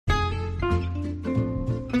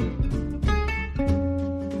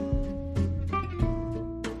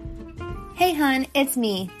hon, it's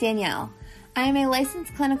me, Danielle. I am a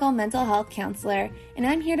licensed clinical mental health counselor, and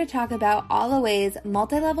I'm here to talk about all the ways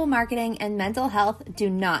multi-level marketing and mental health do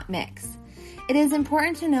not mix. It is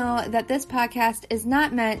important to know that this podcast is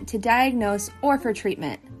not meant to diagnose or for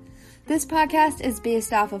treatment. This podcast is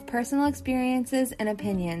based off of personal experiences and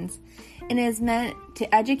opinions, and is meant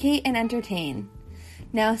to educate and entertain.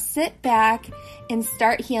 Now sit back and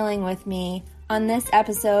start healing with me on this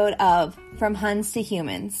episode of From Huns to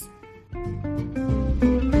Humans.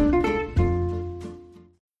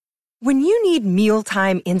 When you need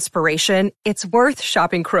mealtime inspiration, it's worth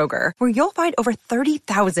shopping Kroger, where you'll find over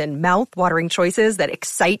 30,000 mouth-watering choices that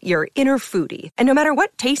excite your inner foodie. And no matter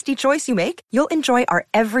what tasty choice you make, you'll enjoy our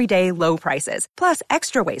everyday low prices, plus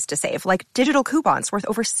extra ways to save, like digital coupons worth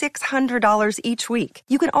over $600 each week.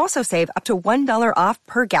 You can also save up to $1 off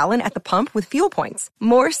per gallon at the pump with fuel points.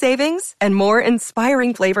 More savings and more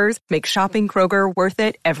inspiring flavors make shopping Kroger worth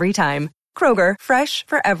it every time. Kroger, fresh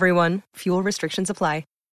for everyone. Fuel restrictions apply.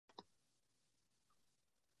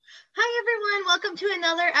 Hi everyone, welcome to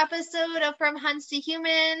another episode of From Huns to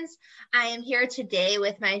Humans. I am here today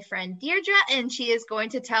with my friend Deirdre, and she is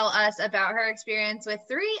going to tell us about her experience with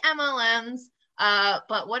 3 MLMs,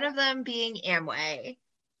 but one of them being Amway.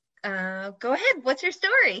 Go ahead, what's your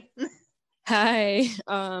story? Hi.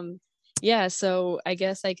 So I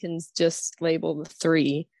guess I can just label the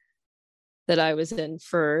 3 that I was in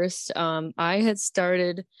first. I had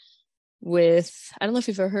started with, I don't know if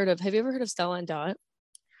have you ever heard of Stella & Dot?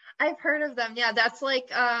 I've heard of them. Yeah, that's like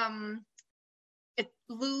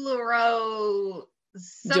LuLaRoe.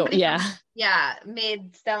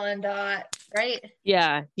 Made Stella & Dot, right?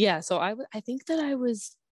 Yeah. So I think that I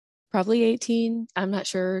was probably 18. I'm not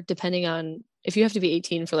sure, depending on if you have to be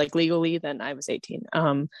 18 for like legally, then I was 18.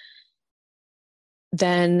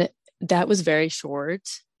 Then that was very short.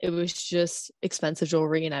 It was just expensive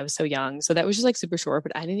jewelry, and I was so young, so that was just like super short.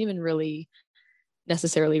 But I didn't even really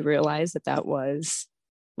necessarily realize that was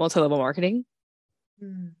multi-level marketing.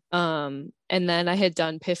 And then I had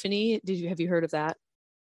done Piffany. Have you heard of that?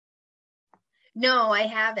 No, I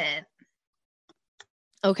haven't.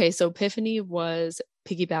 Okay, so Piffany was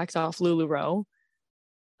piggybacked off LuLaRoe.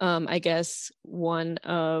 I guess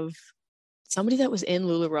somebody that was in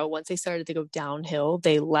LuLaRoe, once they started to go downhill,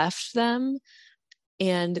 they left them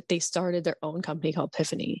and they started their own company called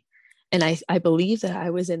Piffany. And I believe that I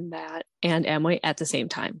was in that and Amway at the same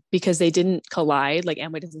time, because they didn't collide. Like,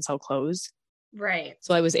 Amway doesn't sell clothes. Right.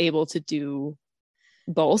 So I was able to do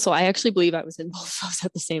both. So I actually believe I was in both of those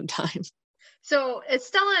at the same time. So it's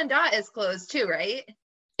Stella & Dot is clothes too, right?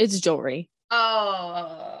 It's jewelry.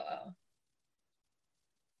 Oh.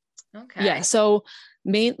 Okay. Yeah. So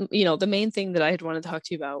the main thing that I had wanted to talk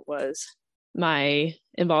to you about was my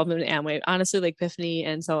involvement in Amway. Honestly, like Piffany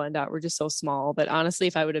and Stella & Dot were just so small, but honestly,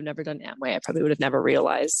 if I would have never done Amway, I probably would have never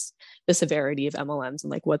realized the severity of MLMs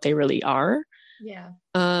and like what they really are. Yeah.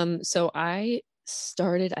 So I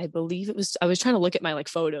started, I believe I was trying to look at my like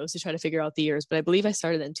photos to try to figure out the years, but I believe I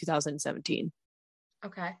started in 2017.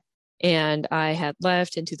 Okay. And I had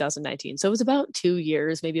left in 2019. So it was about 2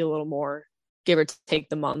 years, maybe a little more, give or take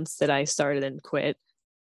the months that I started and quit.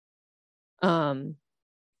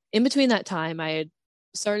 In between that time, I had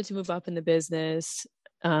started to move up in the business.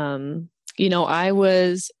 I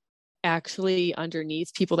was actually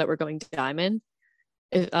underneath people that were going to Diamond.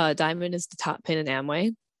 Diamond is the top pin in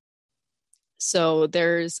Amway. So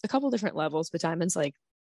there's a couple different levels, but Diamond's like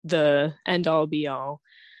the end all be all.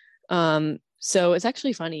 So it's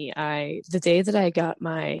actually funny. The day that I got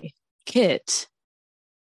my kit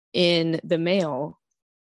in the mail,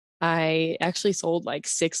 I actually sold like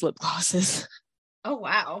 6 lip glosses. Oh,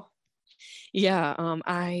 wow. Yeah.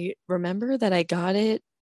 I remember that I got it.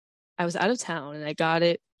 I was out of town and I got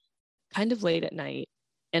it kind of late at night,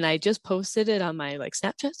 and I just posted it on my like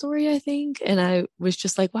Snapchat story, I think. And I was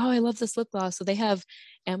just like, wow, I love this lip gloss. So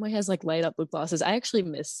Amway has like light up lip glosses. I actually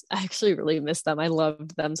really miss them. I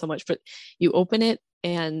loved them so much, but you open it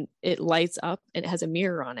and it lights up and it has a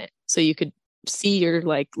mirror on it. So you could see your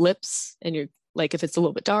like lips and your, like if it's a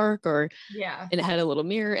little bit dark and it had a little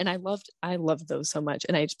mirror, and I loved those so much.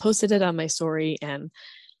 And I just posted it on my story, and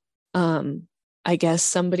I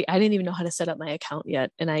guess I didn't even know how to set up my account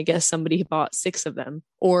yet. And I guess somebody bought 6 of them,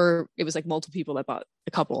 or it was like multiple people that bought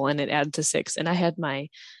a couple, and it added to 6. And I had my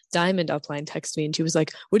Diamond upline text me, and she was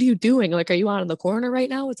like, what are you doing? Like, are you out in the corner right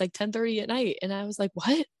now? It's like 10:30 at night. And I was like,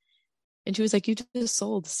 what? And she was like, you just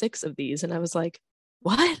sold 6 of these. And I was like,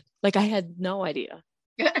 what? Like, I had no idea.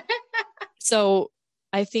 So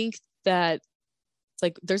I think that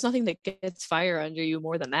like, there's nothing that gets fire under you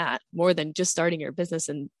more than just starting your business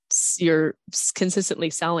and you're consistently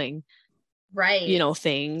selling, right,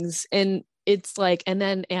 things. And it's like, and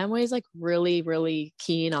then Amway is like really, really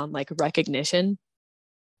keen on like recognition.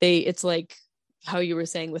 It's like how you were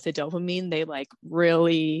saying with the dopamine, they like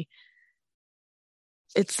really,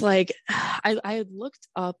 it's like, I looked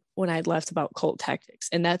up when I'd left about cult tactics,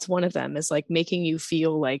 and that's one of them, is like making you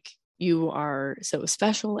feel like you are so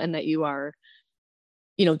special and that you are,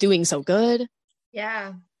 doing so good.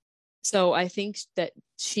 Yeah. So I think that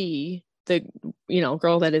the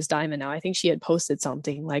girl that is Diamond now, I think she had posted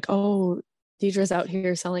something like, oh, Deidre's out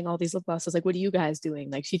here selling all these lip glosses. Like, what are you guys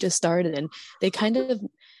doing? Like, she just started. And they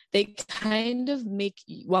kind of make,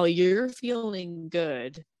 while you're feeling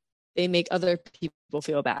good, they make other people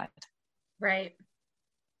feel bad. Right.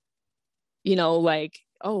 Like,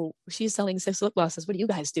 oh, she's selling 6 lip glosses. What are you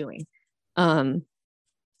guys doing? And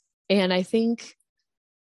I think,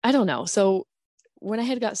 I don't know. So when I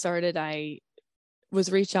had got started, I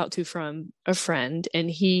was reached out to from a friend, and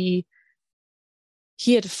he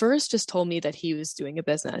had first just told me that he was doing a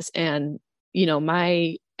business. And,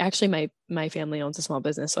 my family owns a small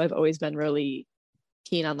business. So I've always been really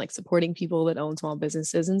keen on like supporting people that own small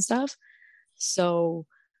businesses and stuff. So,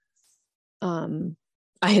 I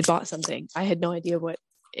had bought something. I had no idea what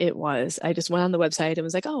it was. I just went on the website and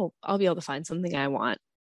was like, oh, I'll be able to find something I want.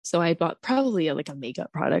 So I bought probably like a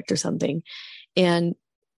makeup product or something. And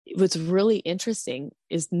what's really interesting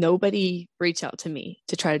is nobody reached out to me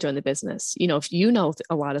to try to join the business. If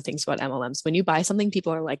a lot of things about MLMs, when you buy something,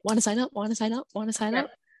 people are like, want to sign up, want to sign up, want to sign up.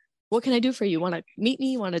 What can I do for you? Want to meet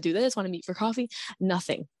me? Want to do this? Want to meet for coffee?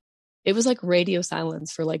 Nothing. It was like radio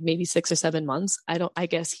silence for like maybe 6 or 7 months. I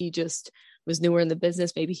guess he just was newer in the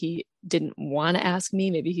business. Maybe he didn't want to ask me.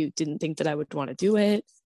 Maybe he didn't think that I would want to do it.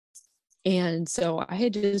 And so I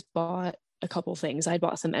had just bought a couple things. I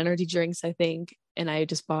bought some energy drinks, I think, and I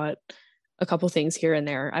just bought a couple things here and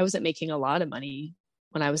there. I wasn't making a lot of money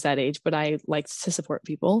when I was that age, but I liked to support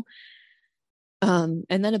people. And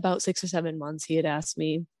then about 6 or 7 months, he had asked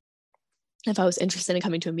me if I was interested in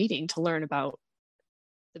coming to a meeting to learn about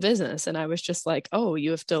the business. And I was just like, oh,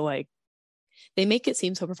 you have to like, they make it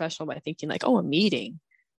seem so professional by thinking like, oh, a meeting.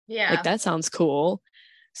 Yeah. Like that sounds cool.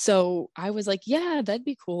 So I was like, yeah, that'd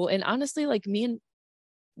be cool. And honestly, like me and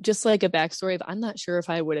just like a backstory of, I'm not sure if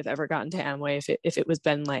I would have ever gotten to Amway if it was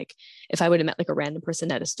been like, if I would have met like a random person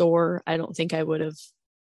at a store. I don't think I would have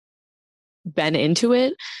been into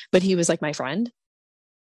it, but he was like my friend.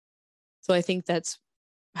 So I think that's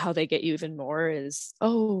how they get you even more is,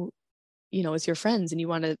 oh, it's your friends and you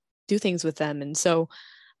want to do things with them. And so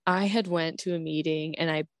I had went to a meeting,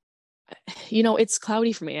 and it's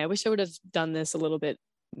cloudy for me. I wish I would have done this a little bit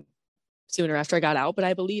sooner after I got out, but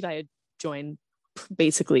I believe I had joined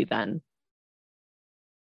basically then,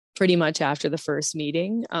 pretty much after the first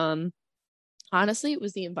meeting. Honestly, it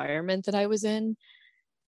was the environment that I was in.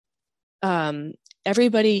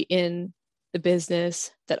 Everybody in the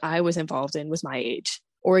business that I was involved in was my age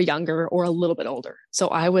or younger or a little bit older. So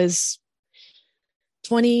I was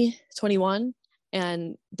 20, 21,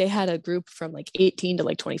 and they had a group from like 18 to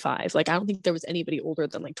like 25. Like, I don't think there was anybody older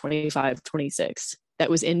than like 25, 26 that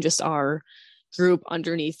was in just our group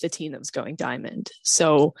underneath the team that was going Diamond.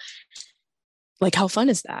 So like, how fun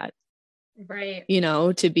is that? Right.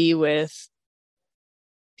 To be with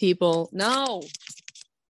people. To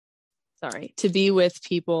be with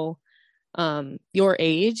people your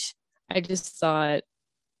age. I just thought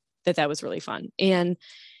that was really fun. And,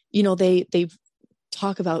 they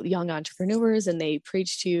talk about young entrepreneurs, and they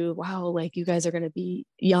preach to, wow, like you guys are going to be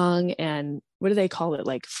young, and what do they call it?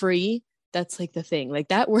 Like free. That's like the thing. Like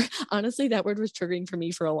that word, honestly, that word was triggering for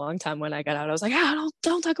me for a long time. When I got out, I was like,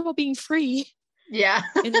 don't talk about being free. Yeah.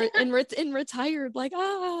 and retired. Like,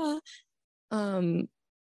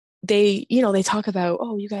 they talk about,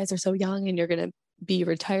 oh, you guys are so young and you're going to be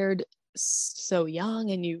retired so young,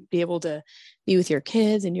 and you be able to be with your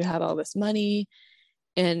kids, and you have all this money.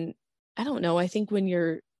 And I don't know. I think when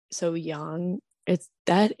you're so young,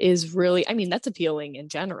 that is really, I mean, that's appealing in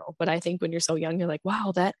general, but I think when you're so young, you're like,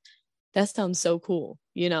 wow, that sounds so cool,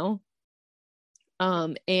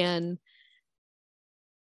 and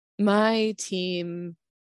my team,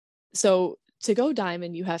 so to go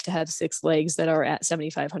Diamond, you have to have 6 legs that are at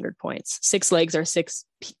 7,500 points. 6 legs are 6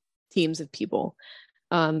 teams of people.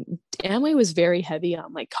 Amway was very heavy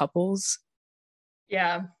on like couples.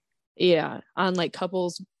 Yeah. On like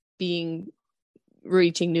couples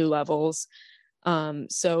reaching new levels.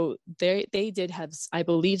 So they did have, I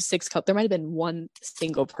believe, 6 couples. There might have been 1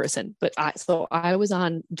 single person, but I was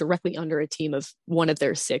on directly under a team of one of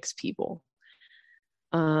their 6 people.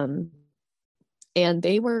 And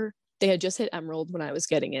they had just hit Emerald when I was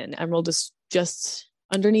getting in. Emerald is just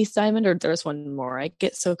underneath Diamond, or there's one more. I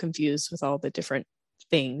get so confused with all the different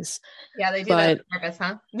things. Yeah, they do that But on purpose,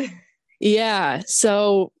 huh? yeah,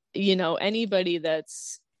 so anybody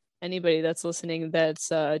that's listening that's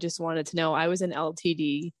just wanted to know, I was in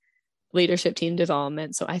LTD, leadership team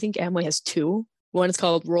development. So I think Amway has two. One is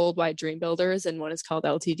called Worldwide Dream Builders and one is called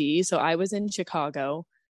LTD. So I was in Chicago.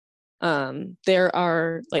 There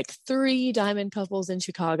are like 3 diamond couples in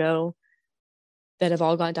Chicago that have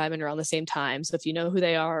all gone diamond around the same time. So if you know who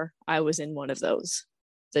they are, I was in one of those,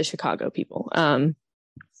 the Chicago people.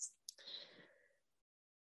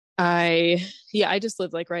 I just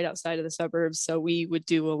lived like right outside of the suburbs. So we would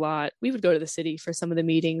do a lot. We would go to the city for some of the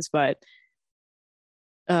meetings, but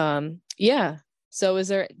yeah. So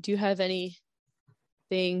do you have anything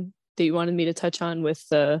that you wanted me to touch on with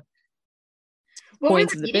the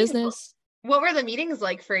points of the business? What were the meetings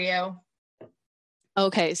like for you?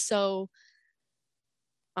 Okay. So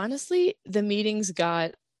honestly,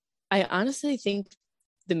 I honestly think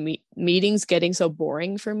the meetings getting so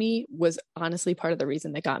boring for me was honestly part of the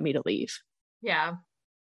reason that got me to leave. Yeah.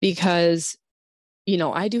 Because,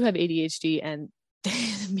 I do have ADHD and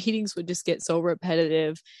the meetings would just get so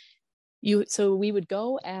repetitive. So we would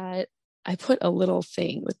I put a little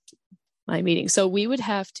thing with my meeting. So we would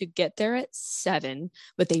have to get there at 7,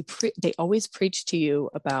 but they always preach to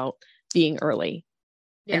you about being early.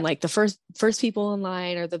 Yeah. And like the first people in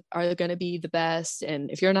line are going to be the best.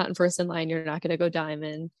 And if you're not in first in line, you're not going to go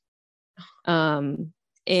diamond. And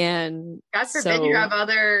God forbid you have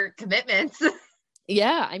other commitments.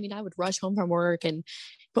 Yeah. I mean, I would rush home from work and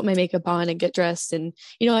put my makeup on and get dressed. And,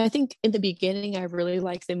 I think in the beginning, I really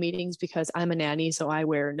liked the meetings because I'm a nanny. So I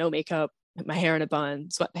wear no makeup, my hair in a bun,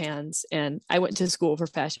 sweatpants, and I went to school for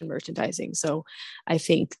fashion merchandising. So I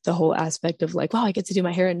think the whole aspect of like, wow, I get to do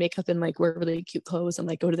my hair and makeup and like wear really cute clothes and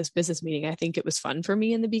like go to this business meeting. I think it was fun for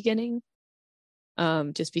me in the beginning.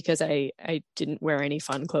 Just because I didn't wear any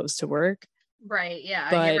fun clothes to work. Right. Yeah.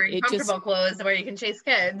 But you're wearing comfortable clothes where you can chase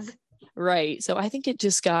kids. Right. So I think it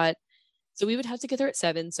just so we would have to get there at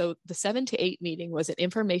 7. So the 7 to 8 meeting was an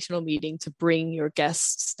informational meeting to bring your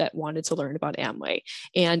guests that wanted to learn about Amway.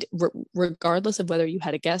 And regardless of whether you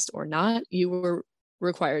had a guest or not, you were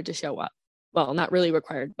required to show up. Well, not really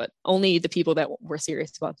required, but only the people that were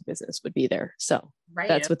serious about the business would be there. So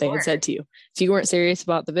that's what they had said to you. If you weren't serious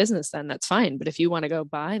about the business, then that's fine. But if you want to go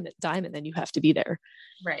buy diamond, then you have to be there.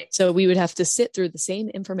 Right. So we would have to sit through the same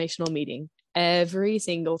informational meeting every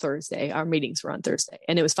single Thursday. Our meetings were on Thursday,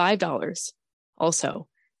 and it was $5 also.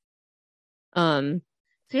 So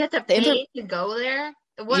you have to pay to go there?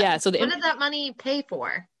 What did that money pay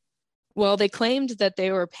for? Well, they claimed that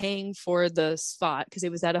they were paying for the spot because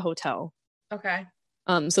it was at a hotel. Okay.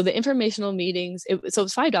 So the informational meetings, so it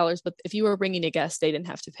was $5, but if you were bringing a guest, they didn't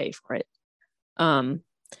have to pay for it.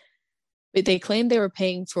 But they claimed they were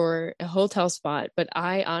paying for a hotel spot, but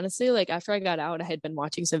I honestly, like after I got out, I had been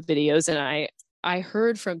watching some videos and I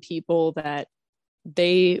heard from people that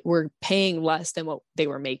they were paying less than what they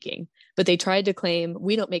were making, but they tried to claim,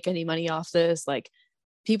 we don't make any money off this. Like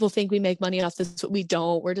people think we make money off this, but we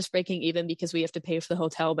don't. We're just breaking even because we have to pay for the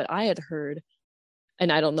hotel. But I had heard, and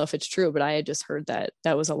I don't know if it's true, but I had just heard that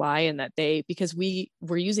that was a lie, and that because we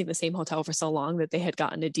were using the same hotel for so long that they had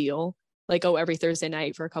gotten a deal like, oh, every Thursday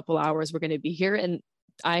night for a couple hours, we're going to be here. And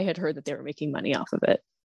I had heard that they were making money off of it.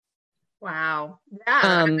 Wow. Yeah.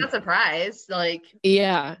 I'm not surprised.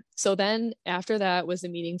 Yeah. So then after that was the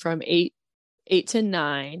meeting from 8 to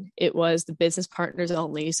 9. It was the business partners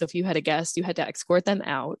only. So if you had a guest, you had to escort them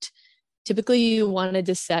out. Typically you wanted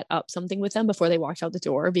to set up something with them before they walked out the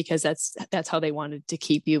door, because that's how they wanted to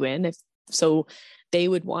keep you in. So they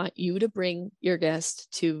would want you to bring your guest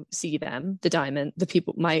to see them, the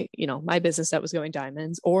people, my business that was going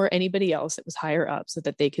diamonds, or anybody else that was higher up, so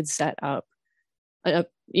that they could set up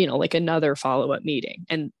like another follow-up meeting.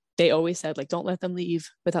 And they always said, like, don't let them leave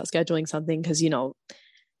without scheduling something, because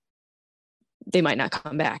they might not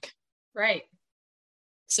come back. Right.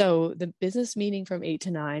 So the business meeting from 8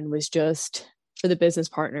 to 9 was just for the business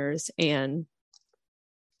partners, and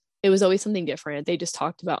it was always something different. They just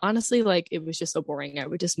talked about, honestly, like, it was just so boring. I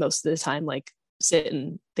would just most of the time like sit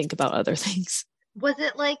and think about other things. Was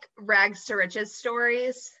it like rags to riches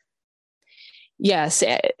stories? Yes.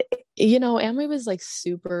 Amway was like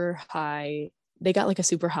super high. They got like a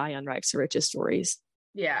super high on rags to riches stories.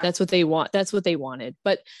 Yeah. That's what they want. That's what they wanted.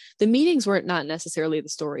 But the meetings weren't not necessarily the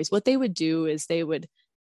stories. What they would do is they would,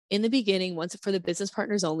 in the beginning, once for the business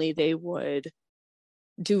partners only, they would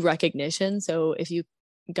do recognition. So if you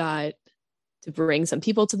got to bring some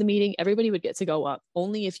people to the meeting, everybody would get to go up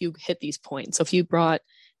only if you hit these points. So if you brought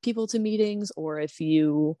people to meetings, or if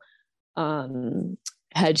you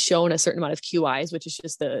had shown a certain amount of QIs, which is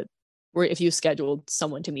just where if you scheduled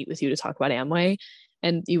someone to meet with you to talk about Amway,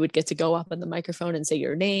 and you would get to go up on the microphone and say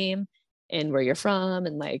your name and where you're from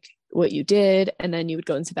and like what you did, and then you would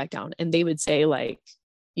go and sit back down, and they would say like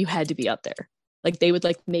you had to be up there. Like they would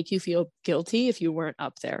like make you feel guilty if you weren't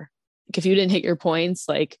up there. Like if you didn't hit your points,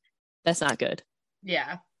 like that's not good.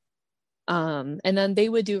 Yeah. And then they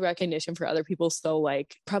would do recognition for other people. So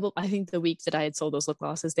like probably I think the week that I had sold those lip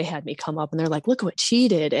glosses, they had me come up and they're like, look what she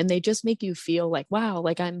did. And they just make you feel like, wow,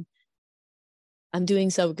 like I'm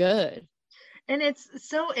doing so good. And it's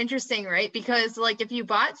so interesting, right? Because like if you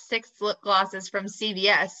bought 6 lip glosses from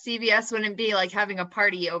CVS wouldn't be like having a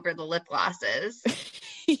party over the lip glosses.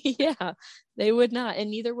 Yeah, they would not.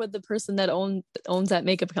 And neither would the person that owns that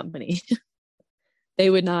makeup company. They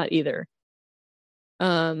would not either.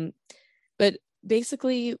 But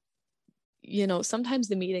basically, you know, sometimes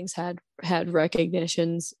the meetings had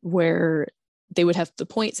recognitions where they would have the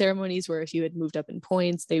point ceremonies where if you had moved up in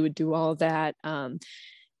points, they would do all of that. And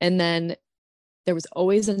then there was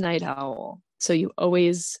always a night owl. So you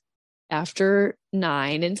always, after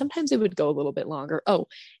 9, and sometimes it would go a little bit longer. Oh,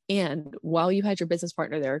 and while you had your business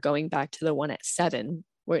partner there, going back to the one at 7,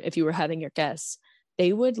 where if you were having your guests,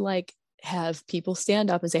 they would like have people stand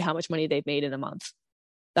up and say how much money they've made in a month.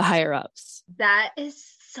 The higher ups. That is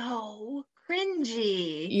so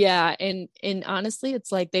cringy. Yeah. And honestly, it's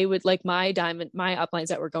like they would like my uplines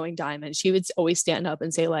that were going diamond, she would always stand up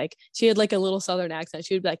and say like, she had like a little Southern accent.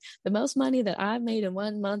 She would be like, the most money that I've made in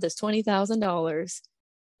 1 month is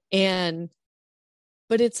 $20,000.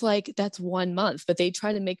 But it's like, that's 1 month, but they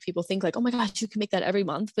try to make people think like, oh my gosh, you can make that every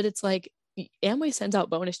month. But it's like, Amway sends out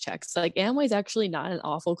bonus checks. Like Amway is actually not an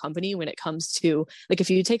awful company when it comes to like, if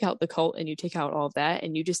you take out the cult and you take out all of that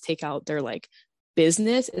and you just take out their like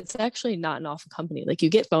business, it's actually not an awful company. Like you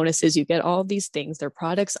get bonuses, you get all of these things. Their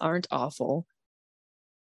products aren't awful.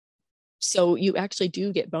 So you actually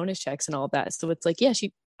do get bonus checks and all of that. So it's like, yeah,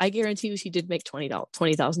 I guarantee you she did make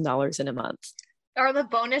 $20,000 in a month. Are the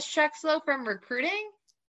bonus checks though from recruiting?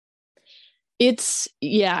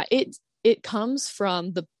 It comes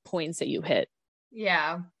from the points that you hit.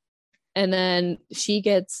 Yeah. And then she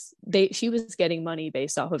was getting money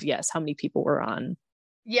based off of, yes, how many people were on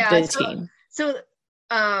the team. So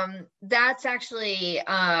that's actually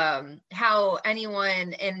how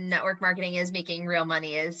anyone in network marketing is making real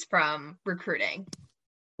money, is from recruiting.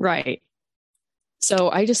 Right.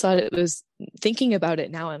 So I just thought it was, thinking about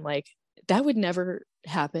it now, I'm like, that would never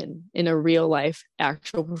happen in a real life,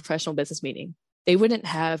 actual professional business meeting. They wouldn't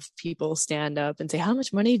have people stand up and say, how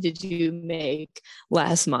much money did you make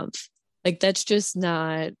last month? Like, that's just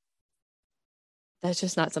not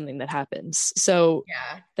something that happens. So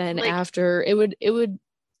then like, after it would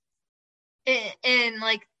in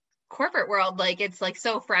like corporate world, like it's like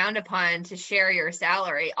so frowned upon to share your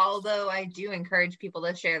salary. Although I do encourage people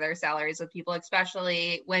to share their salaries with people,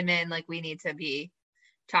 especially women. Like we need to be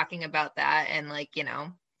talking about that and like, you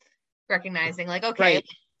know, recognizing like, okay, right.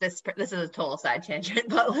 This is a total side tangent,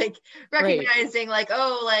 but like recognizing right. Like,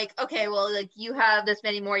 oh, like, okay, well, like you have this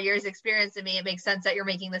many more years experience than me. It makes sense that you're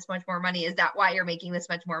making this much more money. Is that why you're making this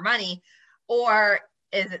much more money? Or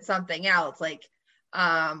is it something else? Like,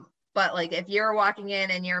 but like if you're walking in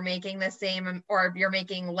and you're making the same, or if you're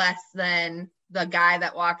making less than the guy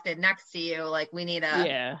that walked in next to you, like we need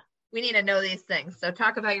to know these things. So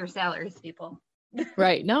talk about your salaries, people.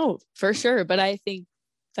 Right. No, for sure. But I think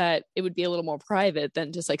that it would be a little more private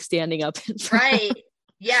than just like standing up in front. Right.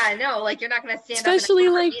 Yeah, no, like you're not going to stand especially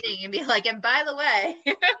up in a like meeting and be like, and by the way,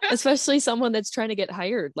 especially someone that's trying to get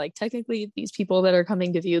hired. Like technically these people that are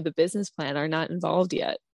coming to view the business plan are not involved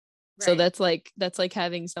yet. Right. So that's like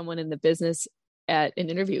having someone in the business at an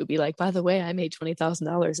interview be like, by the way, I made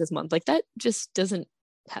 $20,000 this month. Like that just doesn't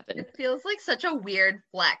happen. It feels like such a weird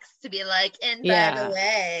flex to be like, and by the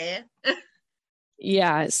way.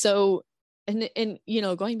 Yeah. So, and, you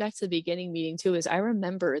know, going back to the beginning meeting too, is I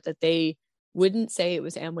remember that they wouldn't say it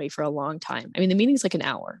was Amway for a long time. I mean, the meeting's like an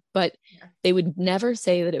hour, but they would never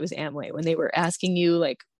say that it was Amway when they were asking you,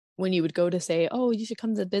 like when you would go to say, oh, you should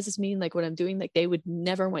come to the business meeting, like what I'm doing, like they would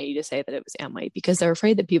never want you to say that it was Amway because they're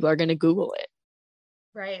afraid that people are going to Google it.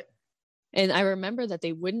 Right. And I remember that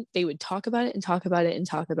they would talk about it and talk about it and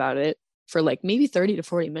talk about it for like maybe 30 to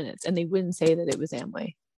 40 minutes. And they wouldn't say that it was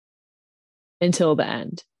Amway until the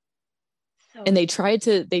end. And they tried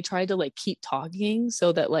to like keep talking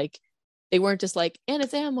so that like they weren't just like, and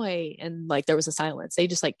it's Amway, and like there was a silence. They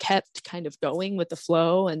just like kept kind of going with the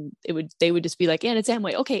flow, and they would just be like, and it's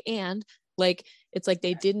Amway, okay, and like it's like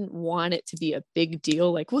they didn't want it to be a big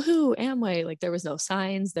deal, like woohoo, Amway. Like there was no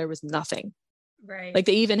signs, there was nothing. Right. Like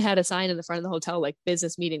they even had a sign in the front of the hotel, like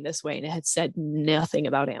business meeting this way, and it had said nothing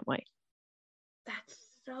about Amway. That's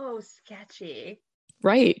so sketchy.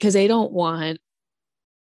 Right, because they don't want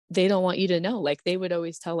they don't want you to know. Like they would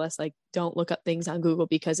always tell us like, don't look up things on Google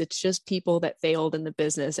because it's just people that failed in the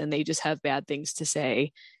business and they just have bad things to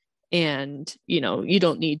say. And, you know, you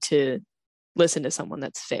don't need to listen to someone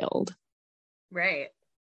that's failed. Right.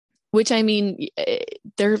 Which, I mean,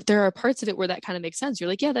 there are parts of it where that kind of makes sense. You're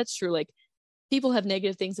like, yeah, that's true. Like people have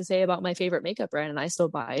negative things to say about my favorite makeup brand and I still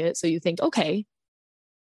buy it. So you think, okay,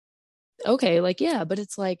 like, yeah, but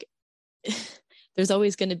it's like, there's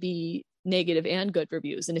always going to be negative and good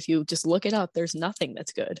reviews. And if you just look it up, there's nothing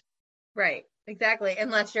that's good. Right. Exactly.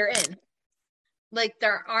 Unless you're in. Like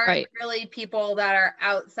there aren't really people that are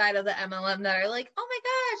outside of the MLM that are like, oh my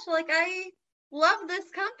gosh, like I love this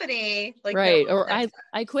company. Like right. no, Or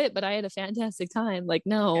I quit, but I had a fantastic time. Like,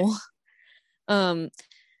 no.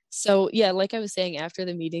 So yeah, like I was saying, after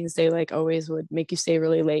the meetings, they like always would make you stay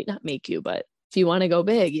really late. Not make you, but if you want to go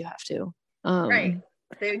big, you have to. Right.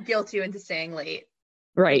 They would guilt you into staying late.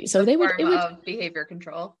 Right. So it would of behavior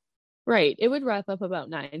control. Right. It would wrap up about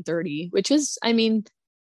 9:30, which is, I mean,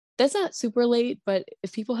 that's not super late, but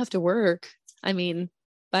if people have to work, I mean,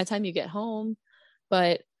 by the time you get home,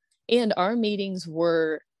 and our meetings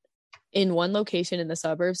were in one location in the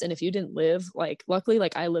suburbs. And if you didn't live, like, luckily,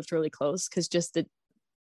 like I lived really close because just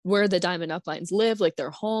where the Diamond Uplines live, like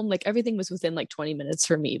their home, like everything was within like 20 minutes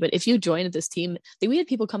for me. But if you joined this team, we had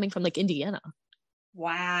people coming from like Indiana.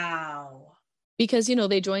 Wow. Because, you know,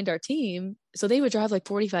 they joined our team. So they would drive like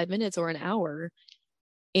 45 minutes or an hour.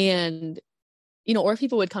 And, you know, or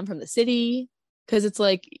people would come from the city because it's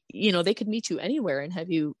like, you know, they could meet you anywhere and have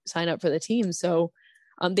you sign up for the team. So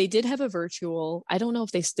they did have a virtual, I don't know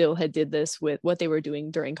if they still did this with what they were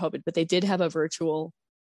doing during COVID, but they did have a virtual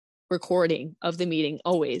recording of the meeting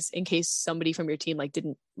always, in case somebody from your team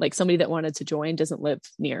somebody that wanted to join doesn't live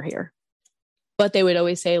near here. But they would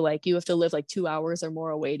always say like, you have to live like 2 hours or more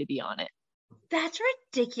away to be on it. That's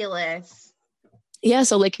ridiculous. Yeah,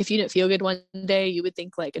 so like if you didn't feel good one day, you would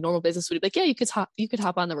think like a normal business would be like, yeah, you could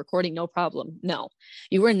hop on the recording, no problem. No,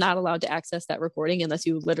 you were not allowed to access that recording unless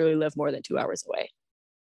you literally live more than 2 hours away.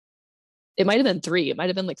 It might have been 3. It might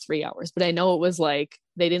have been like 3 hours, but I know it was like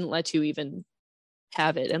they didn't let you even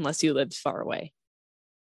have it unless you lived far away.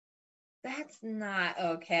 That's not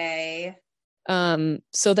okay.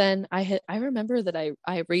 So then I remember that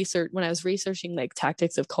I researched, when I was researching like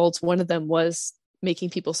tactics of cults, one of them was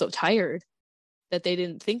making people so tired that they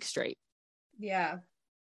didn't think straight. Yeah.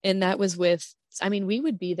 And that was we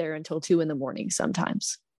would be there until 2 a.m.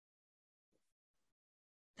 sometimes.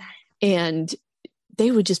 And they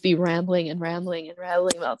would just be rambling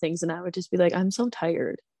about things. And I would just be like, I'm so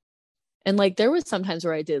tired. And like, there was sometimes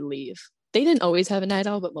where I did leave. They didn't always have a night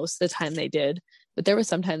owl, but most of the time they did. But there were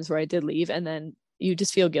some times where I did leave, and then you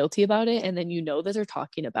just feel guilty about it. And then you know that they're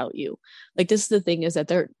talking about you. Like, this is the thing, is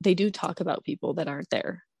that they do talk about people that aren't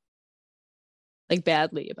there. Like,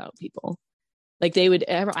 badly about people. Like, they would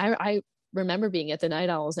I remember being at the night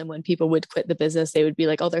owls, and when people would quit the business, they would be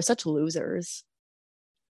like, oh, they're such losers.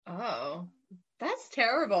 Oh, that's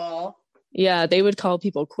terrible. Yeah, they would call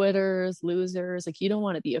people quitters, losers. Like, you don't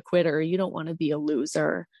want to be a quitter. You don't want to be a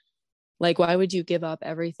loser. Like, why would you give up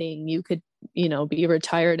everything? You could, you know, be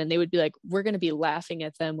retired. And they would be like, we're going to be laughing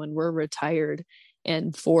at them when we're retired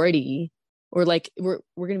and 40, or like we're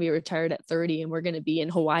going to be retired at 30 and we're going to be in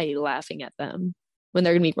Hawaii laughing at them when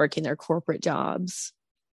they're going to be working their corporate jobs.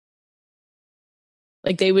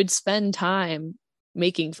 Like, they would spend time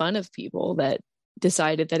making fun of people that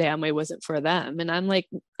decided that Amway wasn't for them. And I'm like,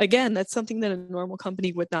 again, that's something that a normal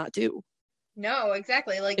company would not do. No,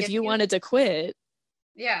 exactly. Like, if you wanted to quit,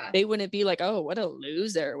 yeah, they wouldn't be like, oh, what a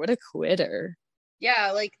loser, what a quitter.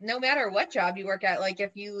 Yeah, like no matter what job you work at, like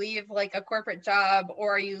if you leave like a corporate job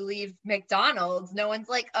or you leave McDonald's, no one's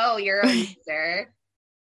like, oh, you're a loser.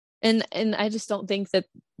 And I just don't think that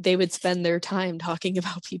they would spend their time talking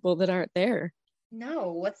about people that aren't there.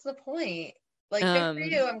 No, what's the point? Like, good for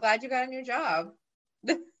you. I'm glad you got a new job.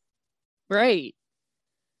 Right.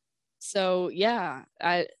 So yeah,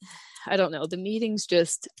 I don't know. The meetings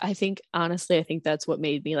just, I think that's what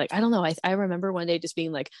made me like, I don't know. I remember one day just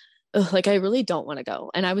being like, ugh, like I really don't want to go.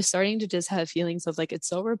 And I was starting to just have feelings of like, it's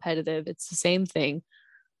so repetitive. It's the same thing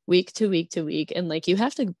week to week to week. And like, you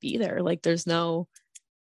have to be there. Like, there's no,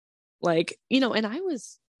 like, you know, and I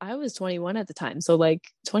was 21 at the time. So like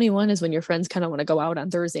 21 is when your friends kind of want to go out on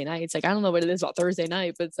Thursday nights. Like, I don't know what it is about Thursday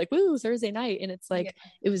night, but it's like, woo, Thursday night. And it's like,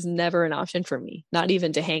 It was never an option for me, not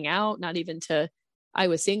even to hang out, not even to, I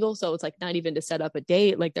was single. So it's like, not even to set up a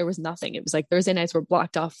date. Like, there was nothing. It was like Thursday nights were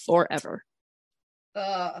blocked off forever.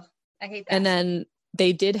 Ugh, I hate that. And then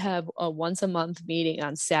they did have a once a month meeting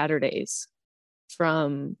on Saturdays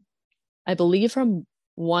from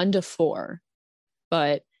 1 to 4,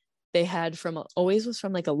 but they had from always was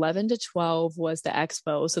from like 11 to 12 was the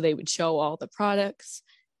expo. So they would show all the products.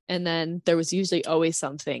 And then there was usually always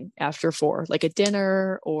something after 4, like a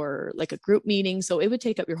dinner or like a group meeting. So it would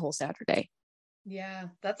take up your whole Saturday. Yeah,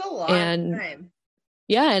 that's a lot and of time.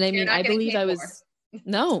 yeah, and I You're mean, not I getting believe paid I more. was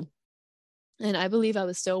no, and I believe I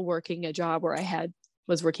was still working a job where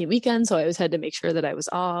was working weekends, so I always had to make sure that I was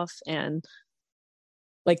off. And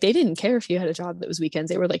like they didn't care if you had a job that was weekends.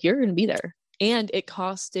 They were like, you're going to be there. And it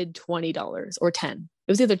costed $20 or 10.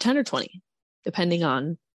 It was either 10 or 20, depending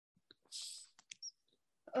on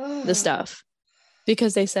the stuff,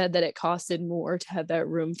 because they said that it costed more to have that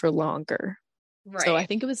room for longer. Right. So I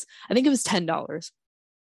think it was $10,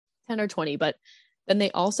 10 or 20. But then they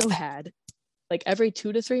also had like every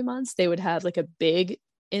 2 to 3 months, they would have like a big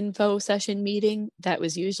info session meeting that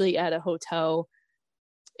was usually at a hotel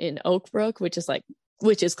in Oak Brook, which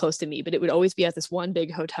is close to me, but it would always be at this one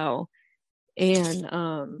big hotel. And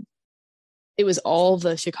it was all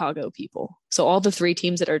the Chicago people. So all the 3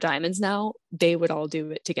 teams that are Diamonds now, they would all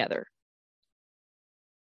do it together.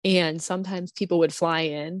 And sometimes people would fly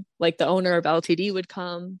in, like the owner of LTD would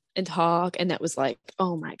come and talk. And that was like,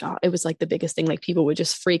 oh my God, it was like the biggest thing. Like people would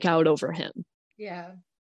just freak out over him. Yeah.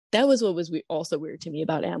 That was what was also weird to me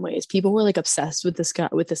about Amway is people were like obsessed with this guy,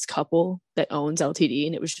 with this couple that owns LTD.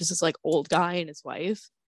 And it was just this like old guy and his wife,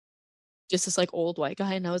 just this like old white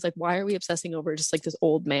guy. And I was like, why are we obsessing over just like this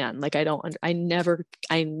old man? Like, I never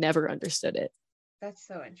understood it. That's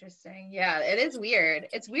so interesting. Yeah, it is weird.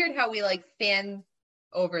 It's weird how we like fan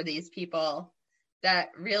over these people that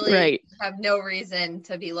really have no reason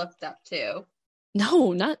to be looked up to.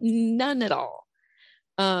 No, none at all.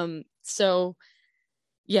 So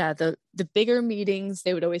yeah, the bigger meetings,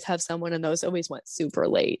 they would always have someone, and those always went super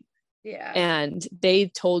late. Yeah. And they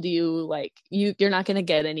told you like you're not going to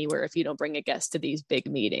get anywhere if you don't bring a guest to these big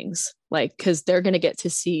meetings, like because they're going to get to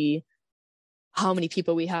see how many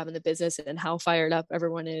people we have in the business and how fired up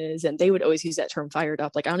everyone is. And they would always use that term fired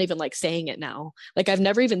up. Like I don't even like saying it now. Like I've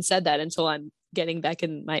never even said that until I'm getting back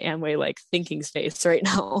in my Amway like thinking space right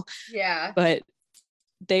now. Yeah. But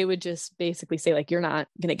they would just basically say like, you're not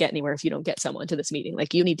going to get anywhere if you don't get someone to this meeting.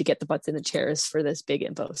 Like you need to get the butts in the chairs for this big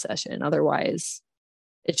info session. Otherwise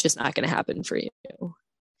it's just not going to happen for you.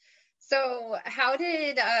 So how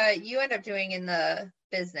did you end up doing in the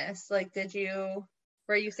business? Like,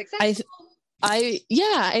 were you successful? I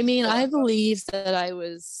mean, I believe that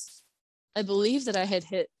I had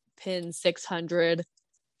hit pin 600,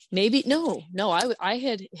 maybe, no, I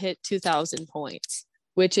had hit 2000 points,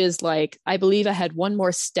 which is like, I believe I had one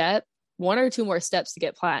or two more steps to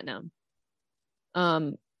get platinum.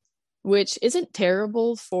 Which isn't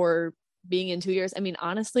terrible for being in 2 years. I mean,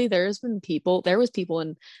 honestly, there was people that were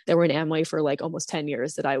in Amway for like almost 10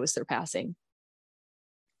 years that I was surpassing.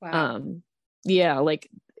 Wow. Yeah,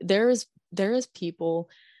 like there is people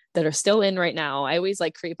that are still in right now. I always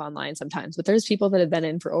like creep online sometimes, but there's people that have been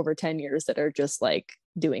in for over 10 years that are just like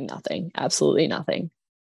doing nothing, absolutely nothing.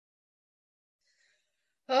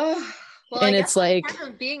 Oh, well, and I it's like part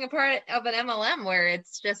of being a part of an MLM where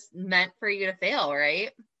it's just meant for you to fail,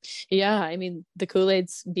 right? Yeah, I mean, the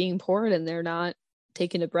Kool-Aid's being poured and they're not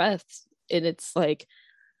taking a breath. And it's like,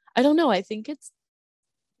 I don't know. I think it's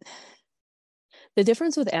the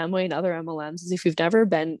difference with Amway and other MLMs is if you've never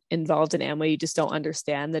been involved in Amway, you just don't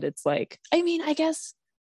understand that it's like, I mean, I guess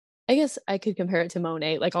I could compare it to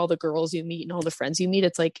Monet, like all the girls you meet and all the friends you meet.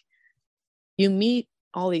 It's like you meet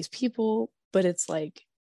all these people, but it's like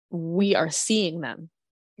we are seeing them.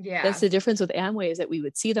 Yeah. That's the difference with Amway, is that we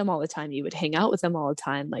would see them all the time. You would hang out with them all the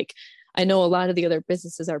time. Like I know a lot of the other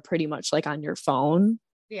businesses are pretty much like on your phone.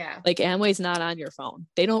 Yeah. Like Amway's not on your phone.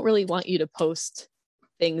 They don't really want you to post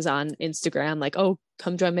things on Instagram like, oh,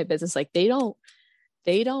 come join my business. Like they don't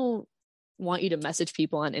want you to message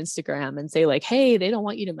people on Instagram and say like, hey, they don't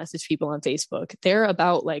want you to message people on Facebook. They're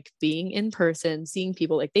about like being in person, seeing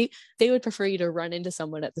people. Like they would prefer you to run into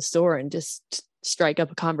someone at the store and just strike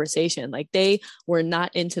up a conversation. Like they were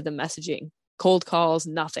not into the messaging, cold calls,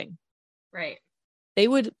 nothing. Right. They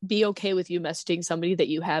would be okay with you messaging somebody that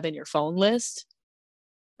you have in your phone list.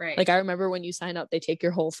 Right. Like I remember when you sign up, they take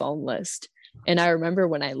your whole phone list. And I remember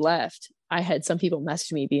when I left, I had some people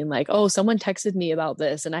message me being like, oh, someone texted me about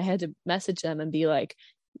this. And I had to message them and be like,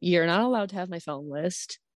 you're not allowed to have my phone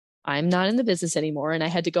list. I'm not in the business anymore. And I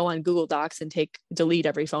had to go on Google Docs and delete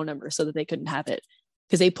every phone number so that they couldn't have it.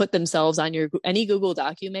 Because they put themselves on any Google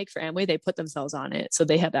Doc you make for Amway, they put themselves on it. So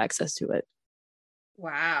they have access to it.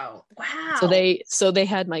 Wow. So they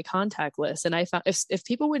had my contact list. And I found if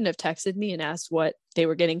people wouldn't have texted me and asked what they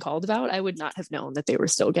were getting called about, I would not have known that they were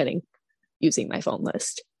still using my phone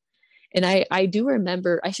list. And I do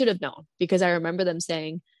remember, I should have known, because I remember them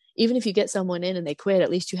saying, even if you get someone in and they quit, at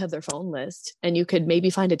least you have their phone list and you could maybe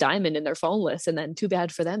find a diamond in their phone list, and then too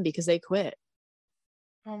bad for them because they quit.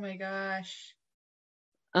 Oh my gosh.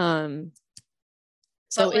 So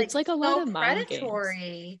But, like, it's like a lot so of mind predatory.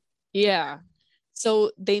 games. Yeah.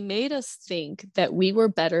 So they made us think that we were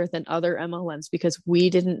better than other MLMs because we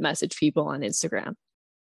didn't message people on Instagram.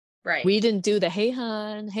 Right. We didn't do the hey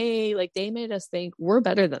hon, hey, like they made us think we're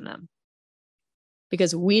better than them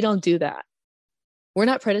because we don't do that. We're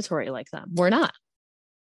not predatory like them. We're not.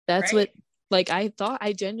 That's right. what, like,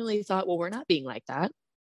 I genuinely thought, well, we're not being like that.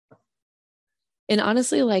 And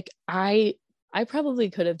honestly, like I probably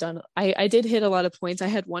could have done, I did hit a lot of points. I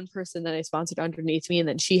had one person that I sponsored underneath me, and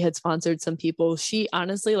then she had sponsored some people. She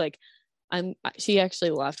honestly, like, she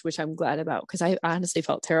actually left, which I'm glad about, because I honestly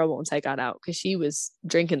felt terrible once I got out, because she was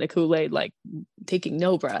drinking the Kool-Aid, like taking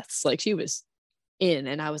no breaths. Like she was in,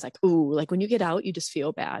 and I was like, ooh, like when you get out, you just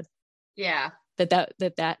feel bad. Yeah.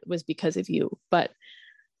 That was because of you. But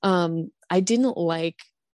I didn't like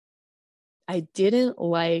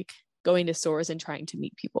going to stores and trying to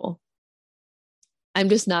meet people. I'm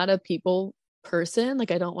just not a people person. Like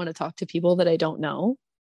I don't want to talk to people that I don't know.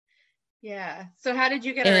 Yeah. So how did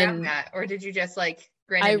you get around that? Or did you just like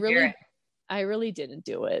grin and bear it? I really didn't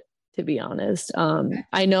do it, to be honest.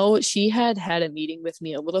 I know she had a meeting with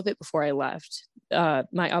me a little bit before I left,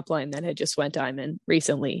 my upline that had just went diamond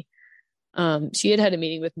recently. She had a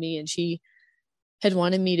meeting with me, and she had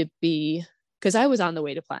wanted me to be, because I was on the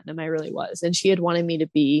way to platinum, I really was. And she had wanted me to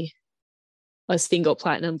be a single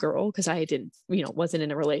platinum girl because I didn't, wasn't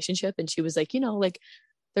in a relationship. And she was like, like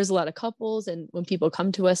there's a lot of couples, and when people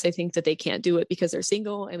come to us, they think that they can't do it because they're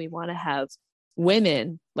single, and we want to have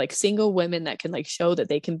women, like single women, that can like show that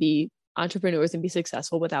they can be entrepreneurs and be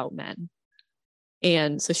successful without men.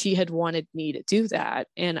 And so she had wanted me to do that,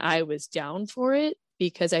 and I was down for it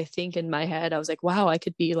because I think in my head I was like, wow, I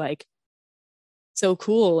could be like so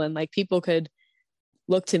cool, and like people could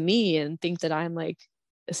look to me and think that I'm like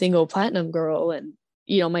a single platinum girl, and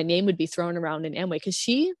my name would be thrown around in Amway, because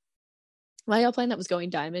my upline that was going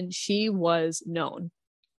diamond, she was known.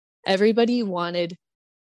 Everybody wanted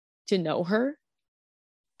to know her.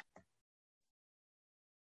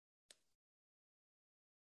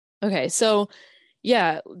 Okay, so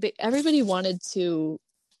yeah, everybody wanted to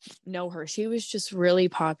know her. She was just really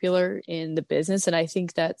popular in the business, and I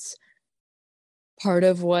think that's part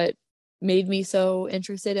of what made me so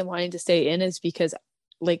interested in wanting to stay in, is because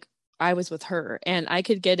like I was with her, and I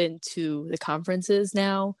could get into the conferences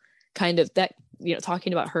now, kind of that,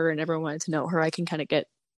 talking about her and everyone wanted to know her. I can kind of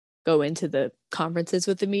go into the conferences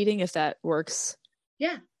with the meeting, if that works.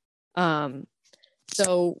 Yeah.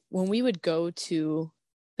 So when we would go to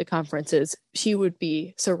the conferences, she would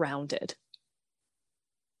be surrounded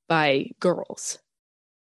by girls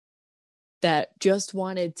that just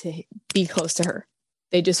wanted to be close to her.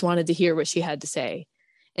 They just wanted to hear what she had to say.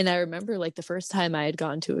 And I remember like the first time I had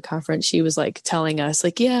gone to a conference, she was like telling us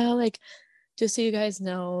like, yeah, like just so you guys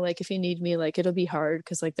know, like if you need me, like it'll be hard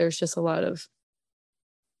because like there's just a lot of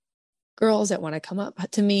girls that want to come up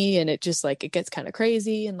to me, and it just like it gets kind of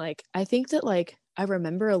crazy. And like I think that like I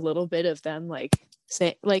remember a little bit of them like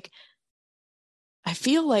say like I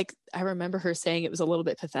feel like I remember her saying it was a little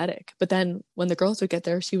bit pathetic, but then when the girls would get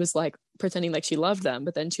there, she was like pretending like she loved them,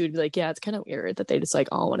 but then she would be like, yeah, it's kind of weird that they just like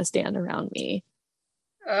all want to stand around me.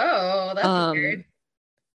 Oh, that's weird.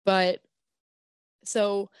 But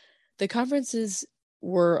so the conferences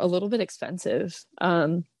were a little bit expensive.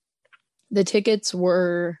 The tickets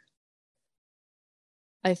were,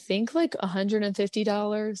 I think, like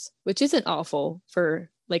 $150, which isn't awful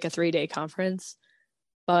for like a 3-day conference,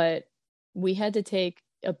 but we had to take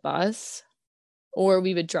a bus or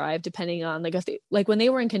we would drive depending on like if they, like when they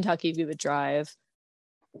were in Kentucky, we would drive.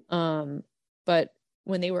 But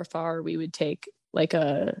when they were far, we would take like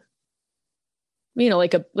a,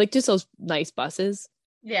 like just those nice buses.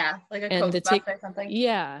 Yeah, like a and coach bus or something.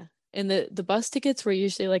 Yeah. And the bus tickets were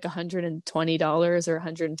usually like $120 or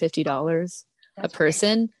 $150 a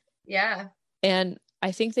person. Yeah. And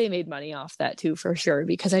I think they made money off that too, for sure,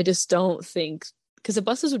 because I just don't think, because the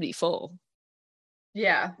buses would be full.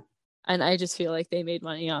 Yeah. And I just feel like they made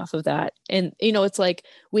money off of that. And, it's like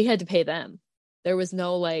we had to pay them. There was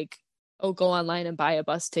no like, oh, go online and buy a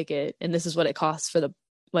bus ticket, and this is what it costs for the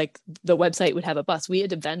website would have a bus. We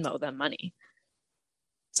had to Venmo them money.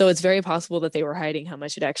 So it's very possible that they were hiding how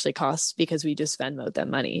much it actually costs because we just Venmoed them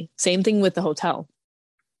money. Same thing with the hotel.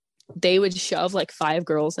 They would shove like 5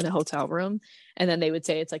 girls in a hotel room, and then they would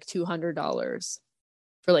say it's like $200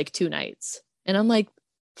 for like 2 nights. And I'm like,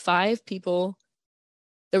 5 people.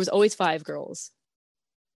 There was always 5 girls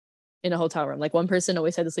in a hotel room. Like one person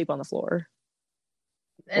always had to sleep on the floor.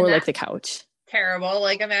 And or like the couch. terrible.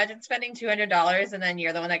 Like imagine spending $200 and then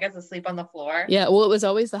you're the one that gets to sleep on the floor. Yeah, well, it was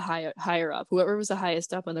always the higher up. Whoever was the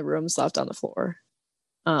highest up in the room slept on the floor.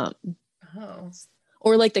 Oh.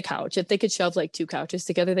 Or like the couch. If they could shove like two couches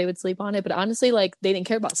together, they would sleep on it. But honestly, like they didn't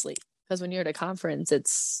care about sleep because when you're at a conference,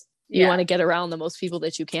 it's you want to get around the most people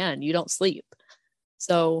that you can. You don't sleep.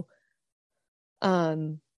 So,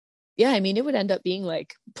 yeah, I mean, it would end up being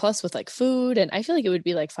like plus with like food, and I feel like it would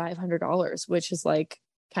be like $500, which is like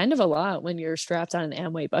kind of a lot when you're strapped on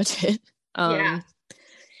an Amway budget.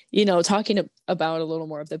 You know, talking about a little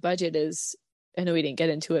more of the budget is, I know we didn't get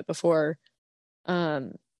into it before.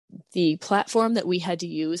 The platform that we had to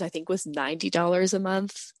use, I think, was $90 a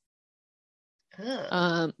month.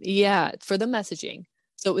 Yeah, for the messaging.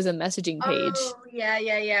 So it was a messaging page. Oh,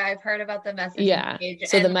 yeah. I've heard about the messaging page.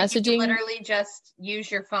 So and the messaging, you could literally just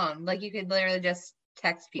use your phone. Like you could literally just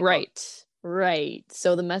text people. Right.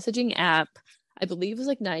 So the messaging app, I believe, was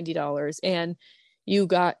like $90, and you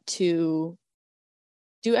got to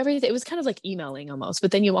do everything. It was kind of like emailing almost,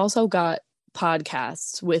 but then you also got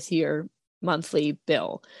podcasts with your monthly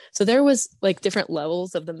bill. So there was like different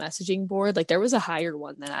levels of the messaging board. Like there was a higher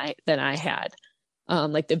one than I had.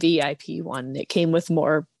 Like the VIP one, it came with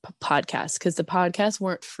more podcasts because the podcasts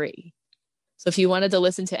weren't free. So if you wanted to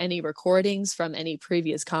listen to any recordings from any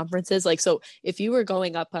previous conferences, like, so if you were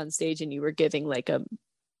going up on stage and you were giving like a,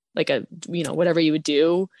 you know, whatever you would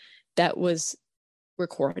do, that was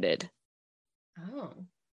recorded. Oh.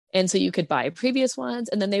 And so you could buy previous ones.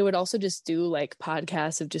 And then they would also just do like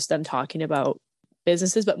podcasts of just them talking about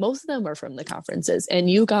businesses, but most of them were from the conferences. And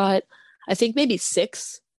you got, I think, maybe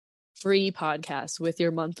 6 free podcasts with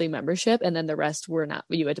your monthly membership, and then the rest were not,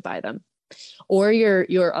 you had to buy them, or your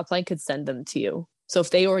upline could send them to you. So if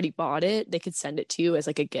they already bought it, they could send it to you as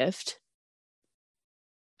like a gift.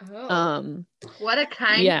 What a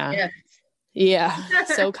kind gift. Yeah.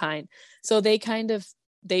 So kind. So they kind of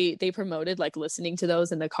they promoted like listening to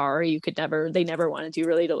those in the car. They never wanted you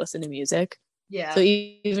really to listen to music. Yeah. So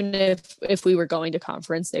even if we were going to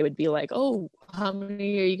conference, they would be like, oh, how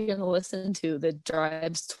many are you going to listen to? The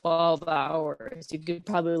drive's 12 hours. You could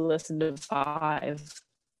probably listen to 5.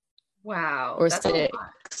 Wow. Or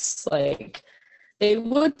 6. Like they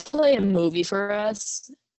would play a movie for us.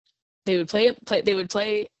 They would play a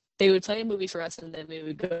movie for us, and then we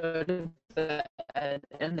would go to bed,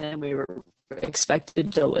 and then we were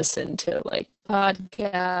expected to listen to like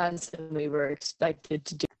podcasts, and we were expected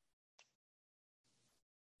to do.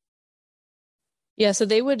 Yeah, so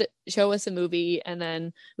they would show us a movie, and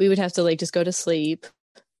then we would have to like just go to sleep,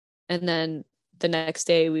 and then the next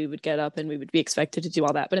day we would get up and we would be expected to do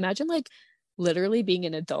all that. But imagine like literally being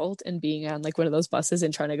an adult and being on like one of those buses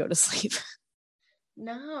and trying to go to sleep.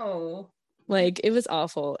 No. Like it was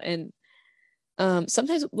awful. And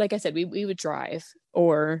sometimes, like I said, we would drive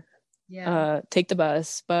or take the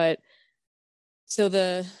bus. But so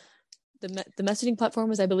the messaging platform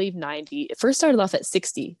was, I believe, $90. It first started off at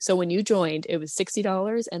 $60. So when you joined, it was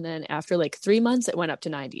 $60, and then after like 3 months, it went up to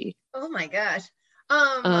 $90. Oh my gosh.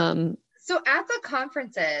 So at the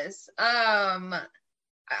conferences,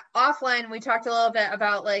 offline, we talked a little bit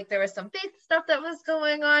about like there was some faith stuff that was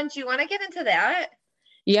going on. Do you want to get into that?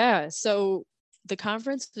 Yeah. So the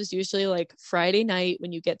conference was usually like Friday night.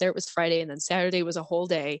 When you get there, it was Friday, and then Saturday was a whole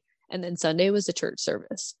day, and then Sunday was the church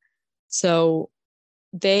service. So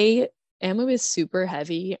Amway was super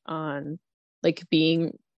heavy on like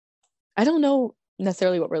being, I don't know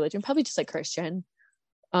necessarily what religion, probably just like Christian.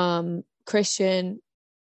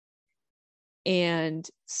 And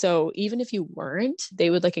so even if you weren't,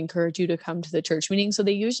 they would like encourage you to come to the church meeting. So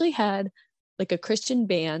they usually had like a Christian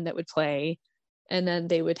band that would play, and then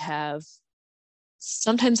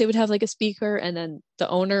sometimes they would have like a speaker, and then the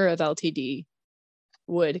owner of LTD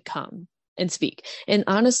would come and speak. And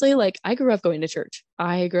honestly, like I grew up going to church.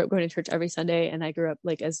 I grew up going to church every Sunday, and I grew up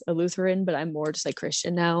like as a Lutheran, but I'm more just like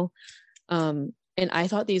Christian now. And I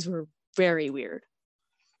thought these were very weird.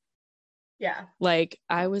 Yeah. Like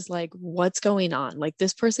I was like, what's going on? Like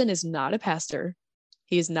this person is not a pastor.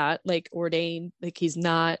 He's not like ordained. Like he's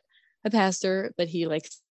not a pastor, but he like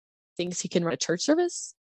thinks he can run a church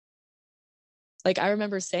service. Like I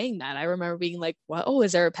remember saying that. I remember being like, what? Oh,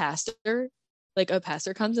 is there a pastor? Like a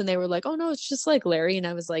pastor comes, and they were like, oh no, it's just like Larry. And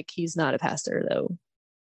I was like, he's not a pastor though.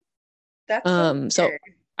 That's so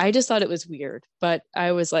I just thought it was weird, but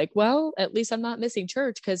I was like, well, at least I'm not missing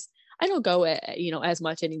church, because I don't go as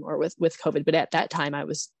much anymore with COVID, but at that time I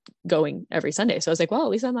was going every Sunday. So I was like, well, at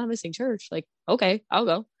least I'm not missing church. Like, okay, I'll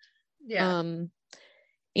go. Yeah.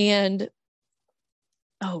 And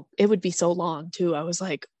it would be so long too. I was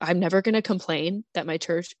like, I'm never going to complain that my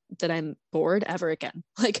church that I'm bored ever again.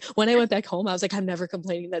 Like when I went back home, I was like, I'm never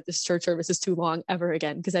complaining that this church service is too long ever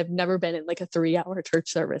again, because I've never been in like a 3-hour church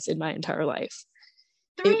service in my entire life.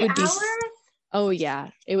 3 It would be, hours? oh yeah,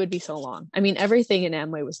 it would be so long. I mean, everything in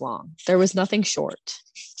Amway was long. There was nothing short.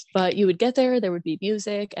 But you would get there would be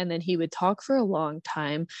music, and then he would talk for a long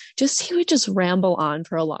time. He would just ramble on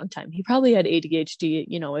for a long time. He probably had ADHD,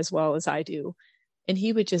 you know, as well as I do. And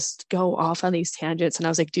he would just go off on these tangents. And I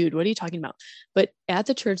was like, dude, what are you talking about? But at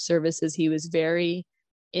the church services, he was very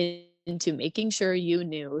into making sure you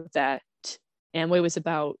knew that Amway was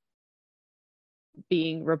about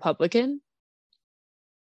being Republican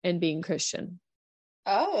and being Christian.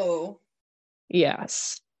 Oh.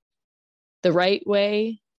 Yes. The right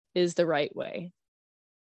way is the right way.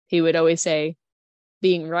 He would always say,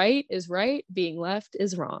 being right is right, being left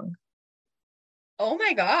is wrong. Oh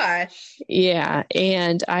my gosh. Yeah.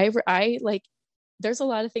 And I like, there's a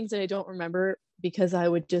lot of things that I don't remember because I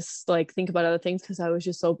would just like think about other things because I was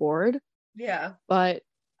just so bored. Yeah. But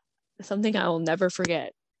something I will never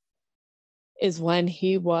forget is when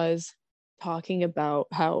he was talking about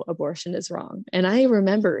how abortion is wrong. And I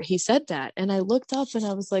remember he said that, and I looked up and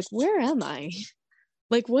I was like, where am I?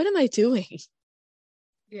 Like, what am I doing?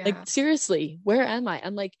 Yeah. Like, seriously, where am I?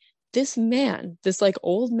 I'm like, this man, this like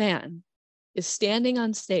old man is standing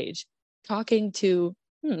on stage talking to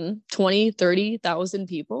 20, 30,000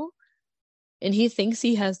 people. And he thinks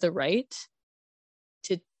he has the right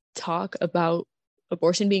to talk about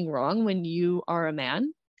abortion being wrong when you are a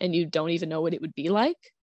man and you don't even know what it would be like.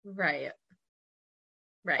 Right.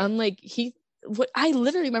 I'm like, I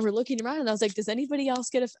literally remember looking around and I was like, is anyone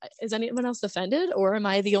else offended, or am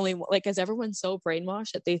I the only one? Like, is everyone so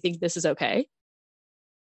brainwashed that they think this is okay?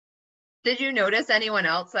 Did you notice anyone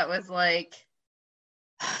else that was like,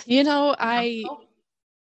 you know, a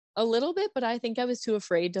little bit, but I think I was too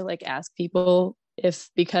afraid to like ask people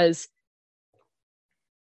because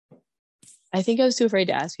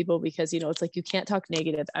you know, it's like you can't talk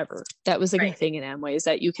negative ever. That was like a thing in Amway, is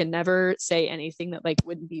that you can never say anything that like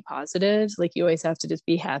wouldn't be positive. Like you always have to just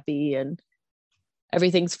be happy and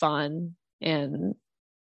everything's fun, and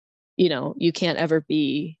you know, you can't ever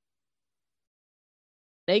be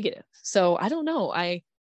negative. So I don't know. I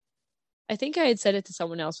think I had said it to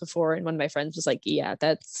someone else before, and one of my friends was like, yeah,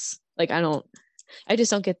 that's like, I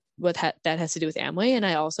just don't get what that has to do with Amway. And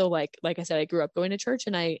I also like I said, I grew up going to church,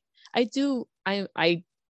 and I do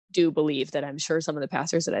believe that I'm sure some of the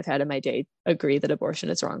pastors that I've had in my day agree that abortion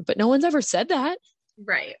is wrong, but no one's ever said that.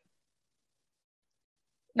 Right.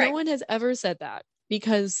 No one has ever said that,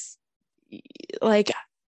 because like,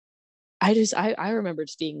 I remember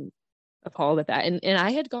just being appalled at that. And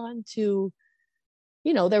I had gone to,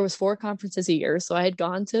 you know, there was 4 conferences a year. So I had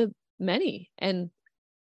gone to many, and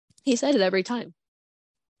he said it every time.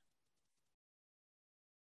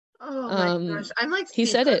 Oh my gosh. I'm like, he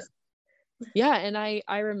said it. Yeah. And I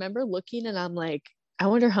remember looking, and I'm like, I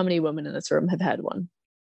wonder how many women in this room have had one.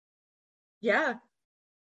 Yeah.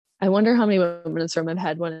 I wonder how many women in this room have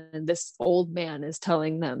had one, and this old man is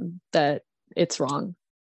telling them that it's wrong.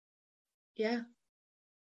 Yeah.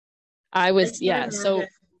 I was, yeah.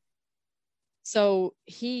 So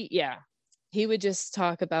he would just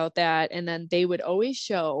talk about that. And then they would always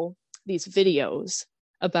show these videos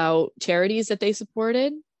about charities that they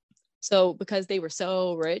supported. So because they were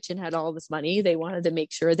so rich and had all this money, they wanted to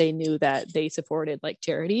make sure they knew that they supported like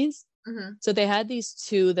charities. Mm-hmm. So they had these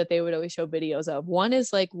 2 that they would always show videos of. One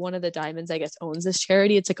is like, one of the Diamonds, I guess, owns this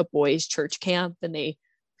charity. It's like a boys' church camp, and they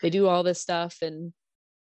do all this stuff and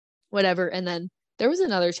whatever. And then there was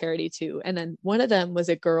another charity too. And then one of them was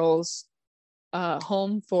a girls'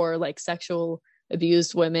 home for like sexual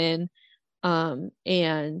abused women,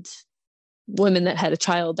 and women that had a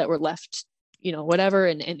child that were left, you know, whatever,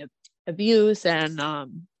 and abuse and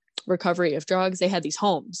recovery of drugs. They had these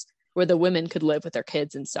homes where the women could live with their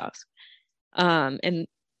kids and stuff. And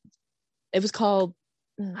it was called,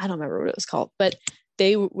 I don't remember what it was called, but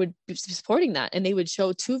they would be supporting that. And they would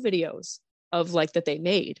show 2 videos of like that they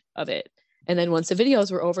made of it. And then once the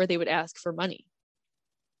videos were over, they would ask for money.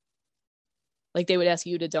 Like they would ask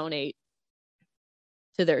you to donate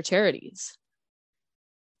to their charities.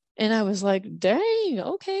 And I was like, dang,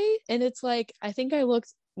 okay. And it's like, I think I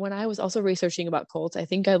looked, when I was also researching about cults, I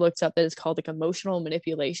think I looked up that it's called like emotional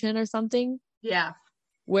manipulation or something. Yeah.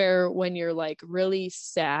 Where when you're like really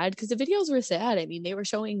sad, because the videos were sad. I mean, they were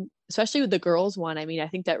showing, especially with the girls one. I mean, I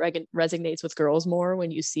think that resonates with girls more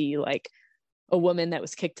when you see like a woman that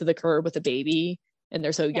was kicked to the curb with a baby and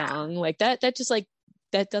they're so young. Like that just like,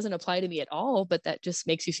 that doesn't apply to me at all, but that just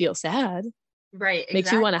makes you feel sad. Right. Exactly.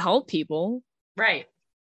 Makes you want to help people. Right.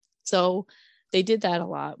 So they did that a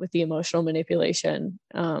lot with the emotional manipulation.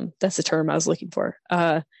 That's the term I was looking for.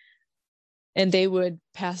 And they would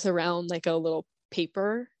pass around like a little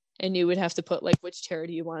paper, and you would have to put like which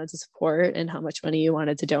charity you wanted to support and how much money you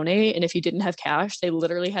wanted to donate. And if you didn't have cash, they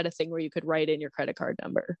literally had a thing where you could write in your credit card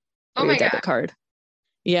number or your debit card.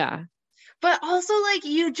 Yeah. But also, like,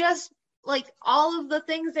 you just, like, all of the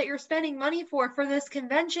things that you're spending money for this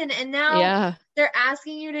convention, and now they're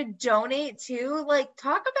asking you to donate too. Like,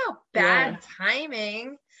 talk about bad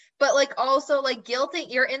timing. But, like, also, like,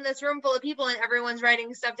 guilting, you're in this room full of people and everyone's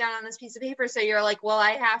writing stuff down on this piece of paper. So you're like, well,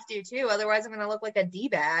 I have to too. Otherwise, I'm going to look like a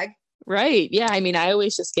D-bag. Right. Yeah. I mean, I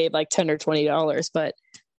always just gave like $10 or $20, but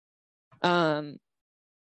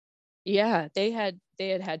yeah, they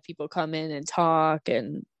had people come in and talk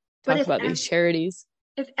about these charities.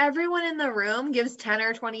 If everyone in the room gives $10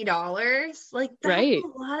 or $20, like, that's a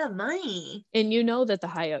lot of money. And you know that the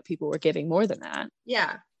high up people were giving more than that.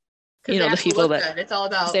 Yeah. You know, the people that good. It's all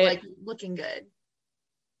about like looking good.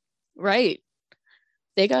 Right.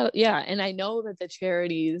 They got, and I know that the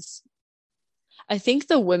charities, I think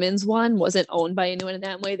the women's one wasn't owned by anyone in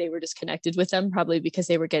that way. They were just connected with them, probably because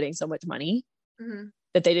they were getting so much money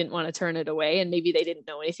that they didn't want to turn it away. And maybe they didn't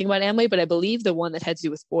know anything about Amway, but I believe the one that had to do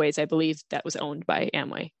with boys, I believe that was owned by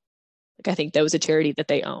Amway. Like, I think that was a charity that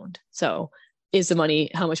they owned. So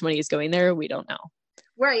how much money is going there? We don't know.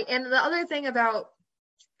 Right. And the other thing about,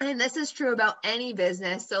 and this is true about any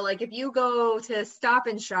business. So like if you go to Stop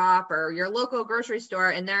and Shop or your local grocery store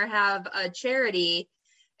and they have a charity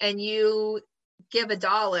and you give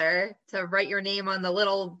 $1 to write your name on the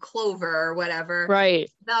little clover or whatever, right,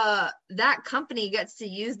 that company gets to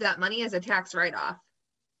use that money as a tax write-off.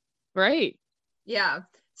 Right. Yeah.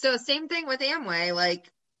 So same thing with Amway.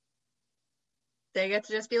 Like, they get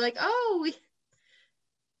to just be like, oh,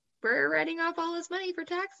 we're writing off all this money for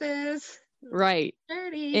taxes. Right.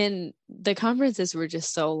 And the conferences were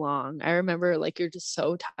just so long. I remember, like, you're just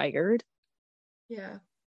so tired. Yeah.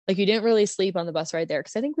 Like, you didn't really sleep on the bus ride there,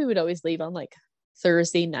 because I think we would always leave on like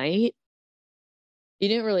Thursday night. You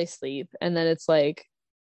didn't really sleep, and then it's like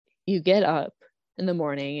you get up in the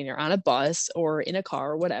morning and you're on a bus or in a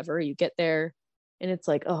car or whatever. You get there and it's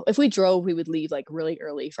like, oh, if we drove, we would leave like really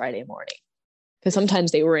early Friday morning, because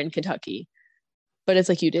sometimes they were in Kentucky. But it's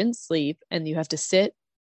like you didn't sleep and you have to sit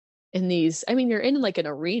in these, I mean, you're in like an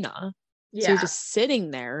arena. Yeah. So you're just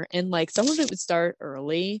sitting there, and like some of it would start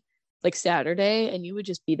early, like Saturday, and you would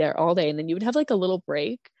just be there all day. And then you would have like a little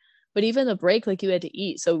break, but even the break, like, you had to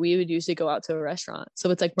eat. So we would usually go out to a restaurant.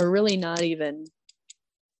 So it's like, we're really not even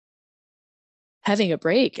having a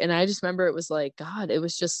break. And I just remember it was like, God, it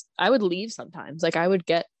was just, I would leave sometimes. Like, I would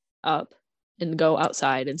get up and go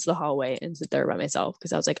outside into the hallway and sit there by myself,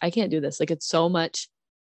 because I was like, I can't do this. Like, it's so much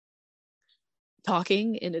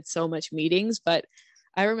talking and it's so much meetings. But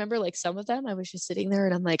I remember like some of them, I was just sitting there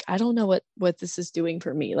and I'm like, I don't know what this is doing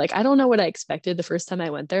for me. Like, I don't know what I expected the first time I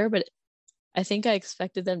went there, but I think I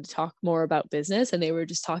expected them to talk more about business, and they were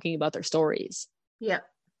just talking about their stories. Yeah.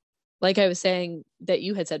 Like I was saying that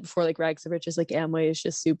you had said before, like Rags to Riches, like Amway is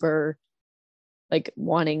just super like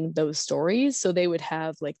wanting those stories. So they would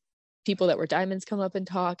have like people that were diamonds come up and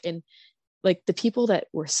talk, and like the people that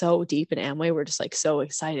were so deep in Amway were just like so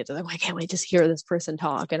excited. They're like, I can't wait to hear this person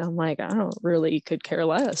talk. And I'm like, I don't really could care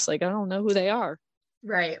less. Like, I don't know who they are.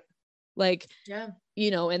 Right. Like, yeah,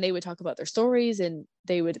 you know, and they would talk about their stories, and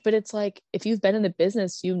they would, but it's like, if you've been in the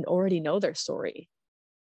business, you already know their story.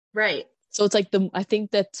 Right. So it's like I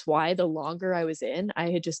think that's why the longer I was in, I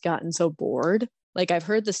had just gotten so bored. Like, I've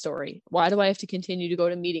heard the story. Why do I have to continue to go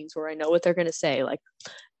to meetings where I know what they're going to say? Like,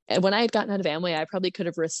 and when I had gotten out of Amway, I probably could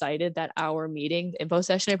have recited that hour meeting info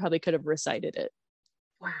session. I probably could have recited it.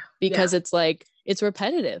 Wow. Because it's like, it's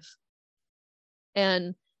repetitive.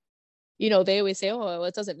 And, you know, they always say, oh, well,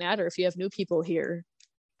 it doesn't matter if you have new people here.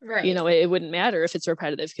 Right. You know, it wouldn't matter if it's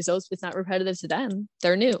repetitive, because it's not repetitive to them.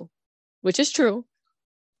 They're new, which is true.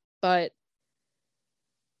 But,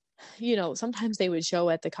 you know, sometimes they would show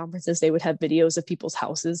at the conferences, they would have videos of people's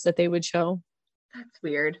houses that they would show. That's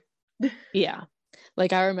weird. Yeah.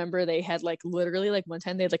 Like, I remember they had like literally like one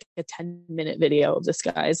time they had like a 10-minute video of this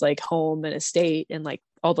guy's like home and estate and like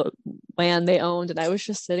all the land they owned. And I was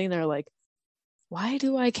just sitting there like, why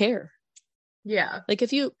do I care? Yeah. Like,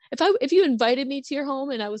 if you invited me to your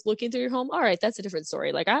home and I was looking through your home, all right, that's a different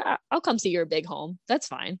story. Like, I'll come see your big home. That's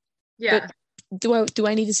fine. Yeah. But do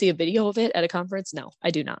I need to see a video of it at a conference? No,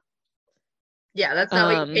 I do not. Yeah, that's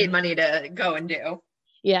not what you paid money to go and do.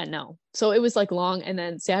 Yeah, no. So it was like long. And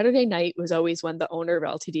then Saturday night was always when the owner of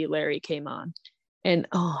LTD, Larry, came on. And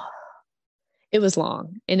it was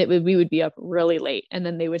long. And we would be up really late. And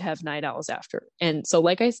then they would have night owls after. And so,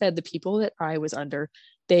 like I said, the people that I was under,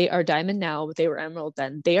 they are Diamond now, but they were Emerald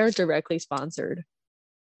then. They are directly sponsored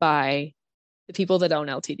by the people that own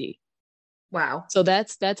LTD. Wow. So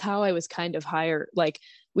that's how I was kind of hired. Like,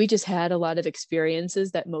 we just had a lot of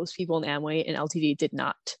experiences that most people in Amway and LTD did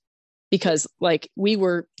not, because like we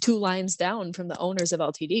were 2 lines down from the owners of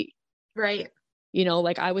LTD. Right. You know,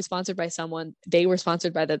 like I was sponsored by someone, they were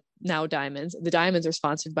sponsored by the now Diamonds. The Diamonds are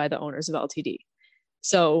sponsored by the owners of LTD.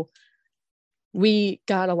 So we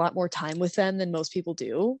got a lot more time with them than most people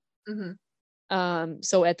do. Mm-hmm.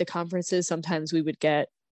 So at the conferences, sometimes we would get,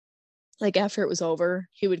 like after it was over,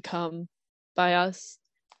 he would come by us.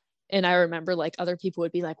 And I remember like other people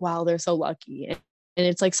would be like, wow, they're so lucky. And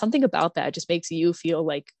it's like something about that just makes you feel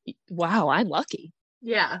like, wow, I'm lucky.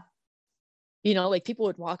 Yeah. You know, like people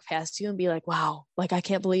would walk past you and be like, wow, like I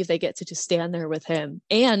can't believe they get to just stand there with him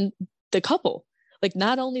and the couple. Like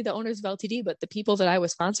not only the owners of LTD, but the people that I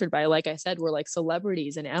was sponsored by, like I said, were like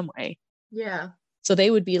celebrities in Amway. Yeah. So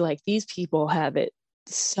they would be like, these people have it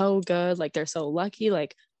so good. Like they're so lucky.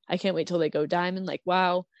 Like I can't wait till they go Diamond. Like,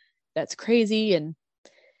 wow, that's crazy. And,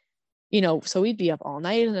 you know, so we'd be up all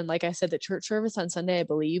night. And then, like I said, the church service on Sunday, I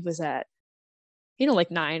believe, was at, you know,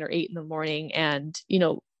 like 9 or 8 in the morning. And, you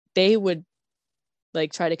know, they would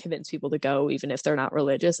like try to convince people to go, even if they're not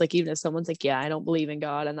religious. Like even if someone's like, yeah, I don't believe in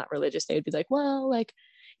God, I'm not religious, they would be like, well, like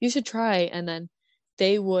you should try. And then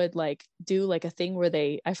they would like do like a thing where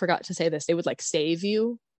I forgot to say this, they would like save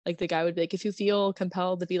you. Like the guy would be like, if you feel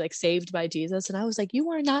compelled to be like saved by Jesus. And I was like,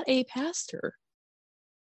 you are not a pastor.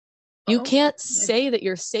 You can't say that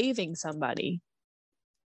you're saving somebody.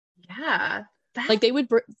 Yeah. Like they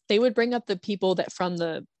would bring up the people that from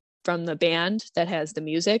the band that has the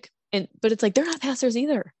music. But it's like, they're not pastors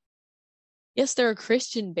either. Yes, they're a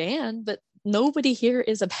Christian band, but nobody here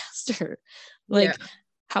is a pastor. Like,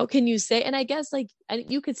 how can you say, and I guess like,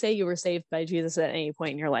 you could say you were saved by Jesus at any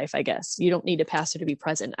point in your life, I guess. You don't need a pastor to be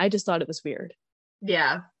present. I just thought it was weird.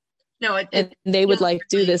 Yeah. No, and they would like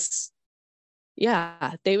do this.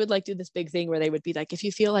 Yeah. They would like do this big thing where they would be like, if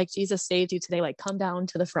you feel like Jesus saved you today, like come down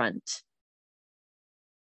to the front.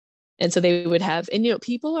 And so they would have, and you know,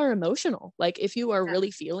 people are emotional. Like if you are really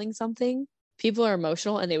feeling something, people are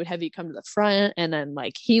emotional, and they would have you come to the front. And then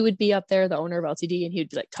like he would be up there, the owner of LTD, and he would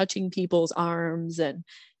be like touching people's arms, and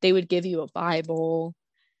they would give you a Bible.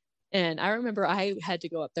 And I remember I had to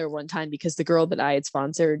go up there one time because the girl that I had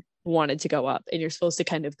sponsored wanted to go up, and you're supposed to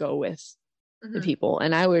kind of go with the people.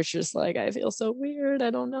 And I was just like, I feel so weird. I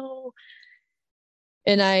don't know.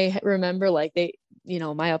 And I remember like they, you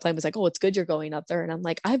know, my upline was like, oh, it's good you're going up there. And I'm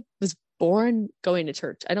like, I was born going to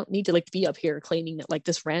church. I don't need to like be up here claiming that like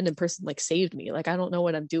this random person like saved me. Like, I don't know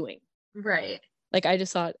what I'm doing. Right. Like, I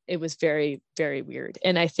just thought it was very, very weird.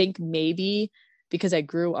 And I think maybe because I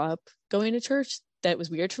grew up going to church, that was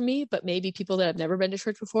weird for me, but maybe people that have never been to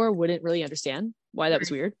church before wouldn't really understand why that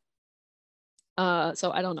was weird.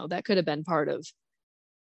 So I don't know, that could have been part of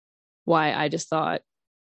why I just thought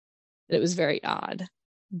it was very odd.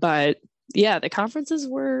 But yeah, the conferences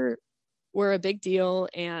were a big deal,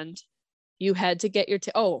 and you had to get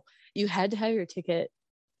you had to have your ticket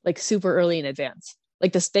like super early in advance.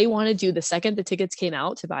 Like this, they wanted you the second the tickets came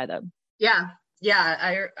out to buy them. Yeah.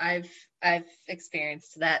 I've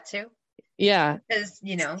experienced that too. Yeah, because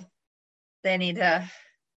you know they need to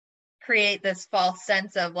create this false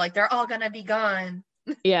sense of like they're all gonna be gone.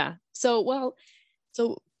 Yeah. So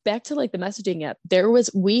back to like the messaging app,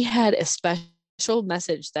 we had a special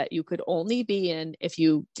message that you could only be in if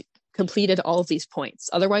you completed all of these points.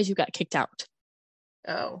 Otherwise you got kicked out.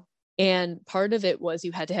 Oh. And part of it was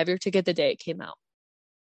you had to have your ticket the day it came out.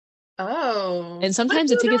 Oh. And sometimes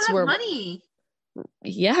the tickets were money.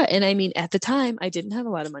 Yeah. And I mean, at the time I didn't have a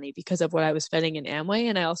lot of money because of what I was spending in Amway.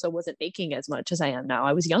 And I also wasn't making as much as I am now.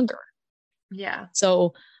 I was younger. Yeah.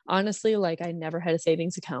 So honestly, like I never had a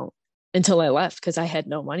savings account until I left because I had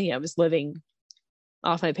no money. I was living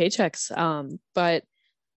off my paychecks. But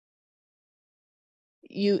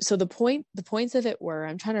so the points of it were,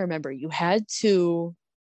 I'm trying to remember, you had to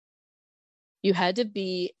have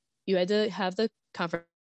the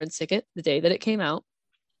conference ticket the day that it came out.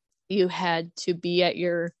 You had to be at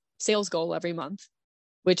your sales goal every month,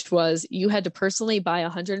 which was you had to personally buy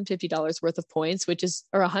 $150 worth of points,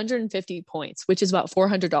 or 150 points, which is about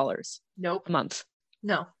 $400 Nope. a month.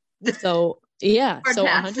 No. So yeah. Hard So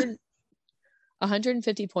pass.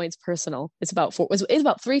 150 points personal. It's about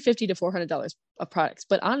 $350 to $400 of products.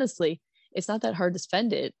 But honestly, it's not that hard to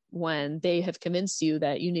spend it when they have convinced you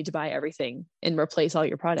that you need to buy everything and replace all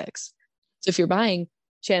your products. So if you're buying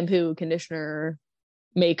shampoo, conditioner,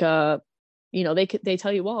 makeup, they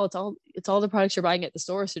tell you, well, it's all the products you're buying at the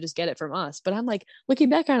store, so just get it from us. But I'm like, looking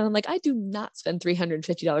back on it, I'm like, I do not spend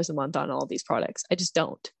 $350 a month on all these products. I just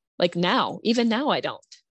don't. Like even now I don't.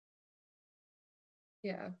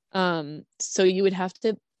 Yeah. So you would have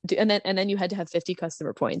to do, and then you had to have 50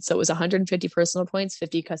 customer points. So it was 150 personal points,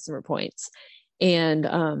 50 customer points. And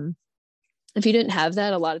if you didn't have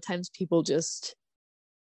that, a lot of times people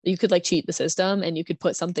you could like cheat the system, and you could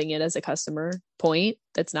put something in as a customer point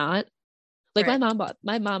that's not. Like right.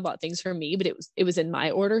 my mom bought things for me, but it was in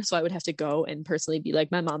my order. So I would have to go and personally be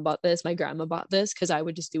like, my mom bought this, my grandma bought this, because I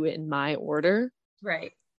would just do it in my order.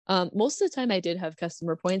 Right. Most of the time I did have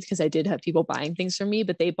customer points because I did have people buying things from me,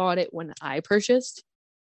 but they bought it when I purchased.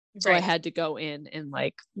 So right. I had to go in and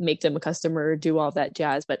like make them a customer, do all that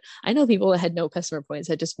jazz. But I know people that had no customer points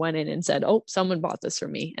that just went in and said, oh, someone bought this for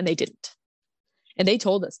me, and they didn't. And they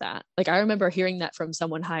told us that. Like, I remember hearing that from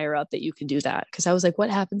someone higher up, that you can do that. Because I was like, what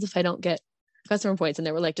happens if I don't get customer points? And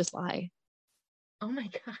they were like, just lie. Oh my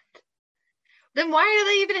God. Then why do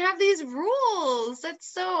they even have these rules?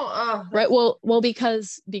 That's so right. Well,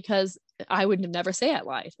 because I would never say I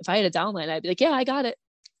lied. If I had a downline, I'd be like, yeah, I got it.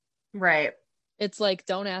 Right. It's like,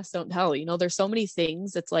 don't ask, don't tell. There's so many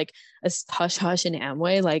things. It's like a hush hush in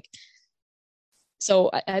Amway. Like,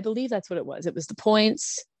 so I believe that's what it was. It was the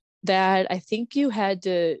points that I think you had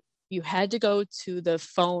to go to the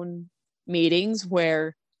phone meetings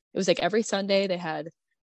where it was like every Sunday they had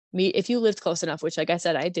meet. If you lived close enough, which like I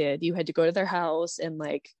said, I did, you had to go to their house and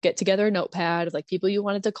like get together a notepad of like people you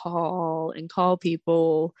wanted to call and call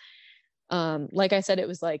people. Like I said, it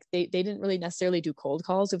was like they didn't really necessarily do cold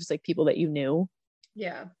calls. It was like people that you knew.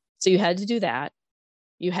 Yeah. So you had to do that.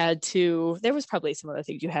 There was probably some other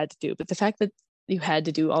things you had to do, but the fact that you had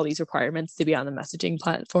to do all these requirements to be on the messaging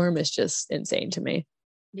platform is just insane to me.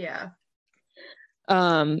 Yeah.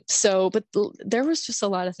 But there was just a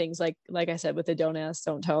lot of things like I said, with the don't ask,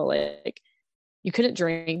 don't tell, like you couldn't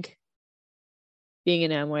drink being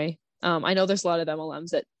in Amway. I know there's a lot of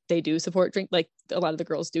MLMs that they do support drink, like a lot of the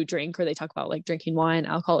girls do drink, or they talk about like drinking wine,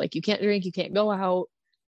 alcohol, like you can't drink, you can't go out.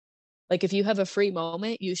 Like if you have a free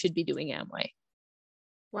moment, you should be doing Amway.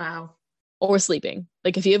 Wow. Or sleeping.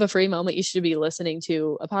 Like if you have a free moment, you should be listening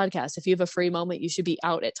to a podcast. If you have a free moment, you should be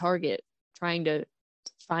out at Target trying to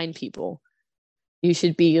find people. You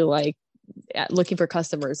should be like looking for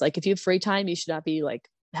customers. Like if you have free time, you should not be like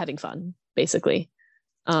having fun, basically.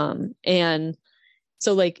 And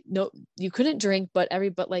so like, no, you couldn't drink, but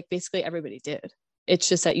like basically everybody did. It's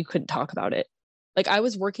just that you couldn't talk about it. Like I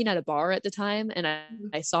was working at a bar at the time, and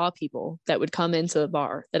I saw people that would come into the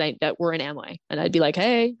bar that were in Amway, and I'd be like,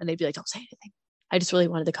 hey, and they'd be like, don't say anything. I just really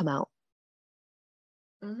wanted to come out.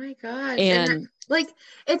 Oh my God. And like,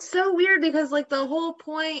 it's so weird because like the whole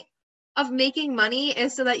point of making money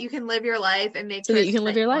is so that you can live your life and make so that you can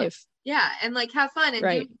live your life. Yeah. And like have fun and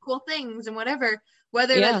right. do cool things and whatever,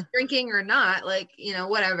 whether that's drinking or not, like,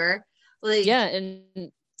 whatever. Like, yeah.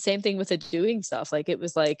 And same thing with the doing stuff. Like it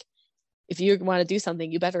was like, if you want to do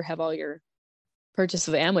something, you better have all your purchase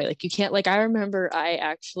of Amway. Like you can't, like, I remember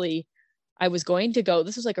I was going to go,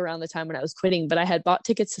 this was like around the time when I was quitting, but I had bought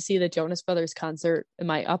tickets to see the Jonas Brothers concert, and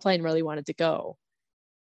my upline really wanted to go.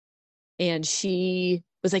 And she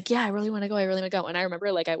was like, yeah, I really want to go. And I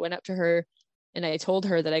remember like, I went up to her and I told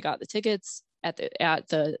her that I got the tickets at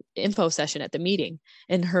the info session at the meeting,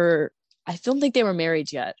 and I don't think they were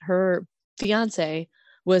married yet. Her fiance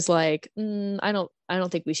was like, I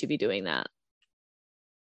don't think we should be doing that.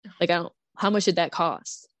 Like, how much did that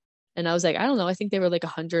cost? And I was like, I don't know. I think they were like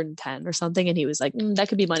 110 or something. And he was like, that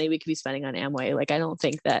could be money we could be spending on Amway. Like, I don't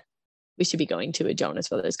think that we should be going to a Jonas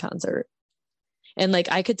Brothers concert. And like,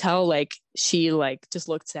 I could tell, like, she like just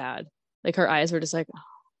looked sad. Like her eyes were just like, oh.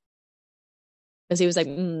 Because he was like,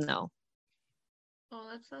 no. Oh,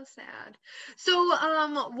 that's so sad. So,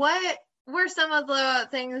 what were some of the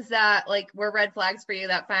things that like were red flags for you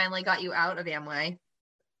that finally got you out of Amway?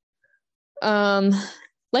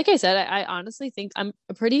 Like I said, I honestly think I'm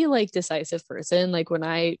a pretty like decisive person. Like when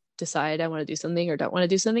I decide I want to do something or don't want to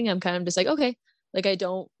do something, I'm kind of just like, okay. Like I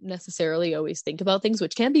don't necessarily always think about things,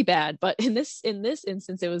 which can be bad, but in this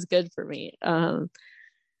instance, it was good for me.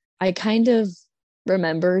 I kind of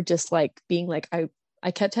remember just like being like,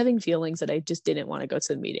 I kept having feelings that I just didn't want to go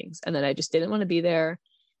to the meetings, and that I just didn't want to be there.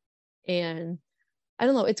 And I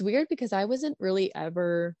don't know, it's weird because I wasn't really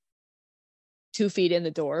ever 2 feet in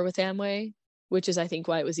the door with Amway, which is I think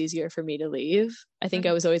why it was easier for me to leave. I think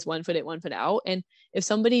I was always 1 foot in, 1 foot out. And if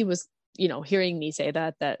somebody was, hearing me say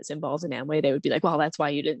that's involved in Amway, they would be like, well, that's why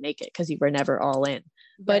you didn't make it, because you were never all in.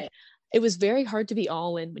 But it was very hard to be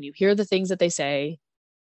all in when you hear the things that they say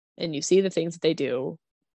and you see the things that they do.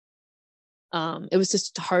 It was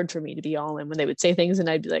just hard for me to be all in when they would say things and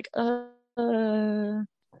I'd be like,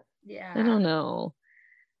 Yeah. I don't know.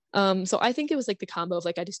 So I think it was like the combo of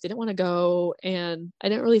like I just didn't want to go and I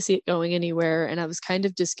didn't really see it going anywhere. And I was kind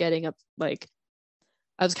of just getting up, like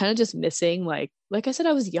I was kind of just missing, like I said,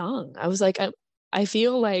 I was young. I was like, I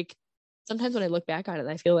feel like sometimes when I look back on it,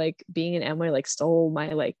 I feel like being in Amway like stole my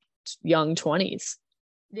like young 20s.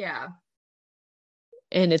 Yeah.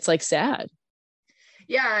 And it's like sad.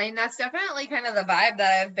 Yeah, I mean, that's definitely kind of the vibe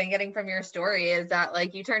that I've been getting from your story, is that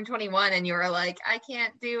like you turned 21 and you were like, I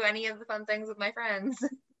can't do any of the fun things with my friends.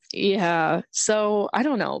 Yeah. So I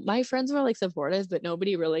don't know. My friends were like supportive, but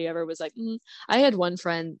nobody really ever was like, I had one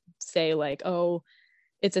friend say like, oh,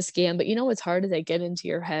 it's a scam, but you know what's hard is they get into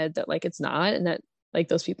your head that like it's not, and that like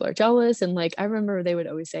those people are jealous. And like I remember they would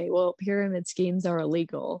always say, well, pyramid schemes are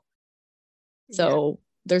illegal. So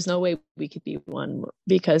there's no way we could be one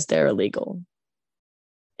because they're illegal.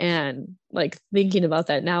 And like thinking about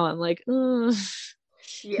that now, I'm like,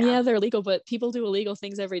 yeah, they're illegal, but people do illegal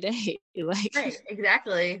things every day. Like, right,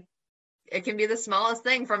 exactly. It can be the smallest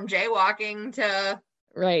thing, from jaywalking to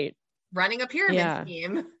running a pyramid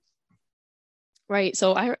scheme. Right.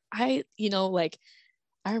 So I, you know, like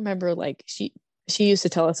I remember like she used to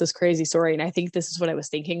tell us this crazy story, and I think this is what I was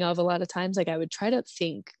thinking of a lot of times. Like I would try to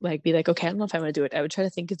think, like be like, okay, I don't know if I want to do it. I would try to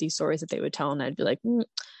think of these stories that they would tell, and I'd be like,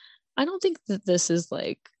 I don't think that this is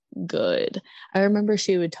like good. I remember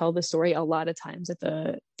she would tell the story a lot of times at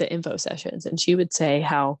the info sessions, and she would say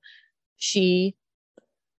how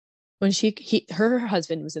her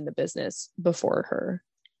husband was in the business before her,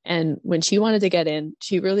 and when she wanted to get in,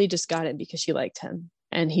 she really just got in because she liked him,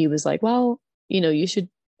 and he was like, well, you know, you should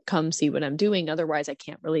come see what I'm doing, otherwise I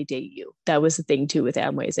can't really date you. That was the thing too with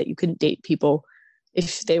Amway, is that you couldn't date people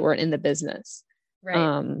if they weren't in the business,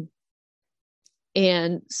 right?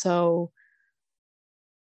 And so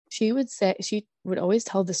she would always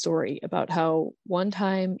tell the story about how one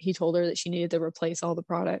time he told her that she needed to replace all the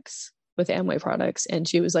products with Amway products. And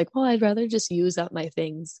she was like, well, I'd rather just use up my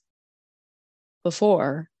things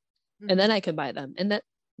before and then I can buy them. And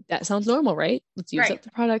that sounds normal, right? Let's use up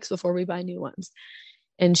the products before we buy new ones.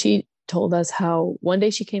 And she told us how one day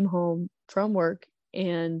she came home from work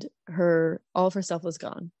and all of her stuff was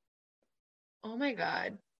gone. Oh my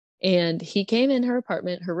God. And he came in her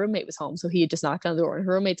apartment. Her roommate was home, so he had just knocked on the door, and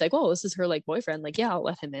her roommate's like, "Oh, this is her like boyfriend." Like, yeah, I'll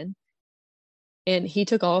let him in. And he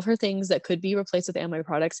took all of her things that could be replaced with Amway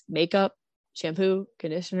products, makeup, shampoo,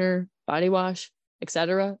 conditioner, body wash,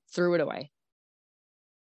 etc., threw it away.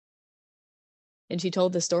 And she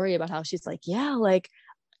told the story about how she's like, yeah, like,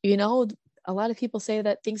 you know, a lot of people say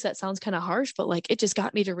that things that sounds kind of harsh, but like it just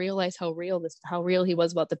got me to realize how real he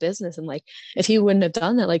was about the business. And like if he wouldn't have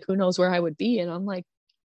done that, like who knows where I would be. And I'm like,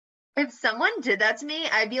 if someone did that to me,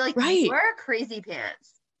 I'd be like, you are crazy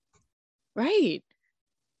pants. Right.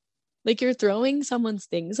 Like you're throwing someone's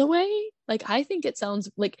things away. Like I think it sounds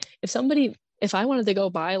like if I wanted to go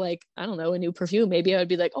buy like, I don't know, a new perfume, maybe I would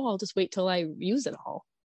be like, oh, I'll just wait till I use it all.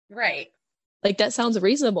 Right. Like that sounds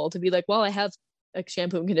reasonable to be like, well, I have a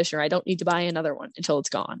shampoo and conditioner. I don't need to buy another one until it's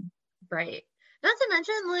gone. Right. Not to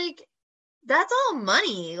mention, like, that's all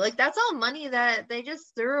money. Like, that's all money that they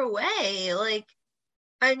just threw away. Like,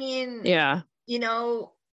 I mean, yeah, you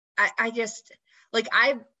know, I just, like,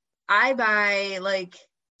 I buy, like,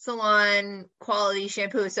 salon quality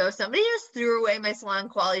shampoo. So if somebody just threw away my salon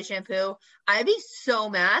quality shampoo, I'd be so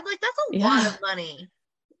mad. Like, that's a lot of money.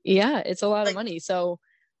 Yeah, it's a lot of money. So,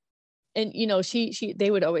 and you know,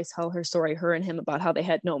 they would always tell her story, her and him, about how they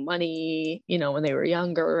had no money, you know, when they were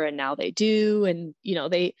younger, and now they do. And you know,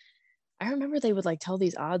 I remember they would like tell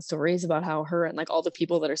these odd stories about how her and like all the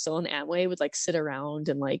people that are still in Amway would like sit around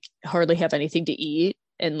and like hardly have anything to eat.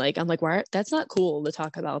 And like, I'm like, why? That's not cool to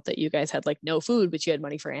talk about, that you guys had like no food, but you had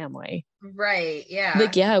money for Amway. Right. Yeah.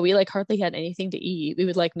 Like, yeah, we like hardly had anything to eat. We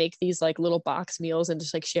would like make these like little box meals and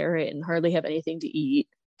just like share it and hardly have anything to eat.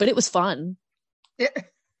 But it was fun. I'm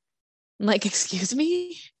like, excuse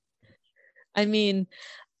me? I mean,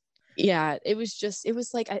 yeah, it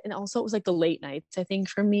was like, and also it was like the late nights, I think,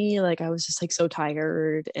 for me. Like I was just like so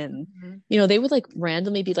tired, and you know, they would like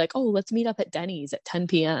randomly be like, oh, let's meet up at Denny's at 10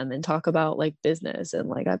 p.m. and talk about like business, and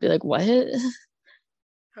like I'd be like, what?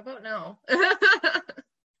 How about no?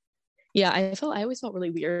 Yeah, I always felt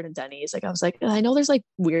really weird in Denny's. Like I was like, I know there's like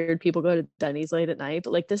weird people go to Denny's late at night,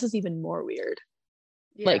 but like this is even more weird.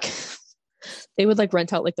 Like they would like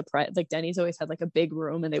rent out like like Denny's always had like a big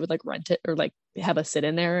room, and they would like rent it or like have us sit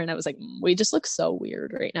in there, and I was like, we just look so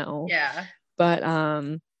weird right now. Yeah. But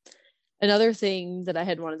another thing that I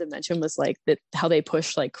had wanted to mention was like how they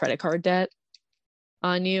push like credit card debt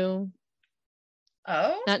on you.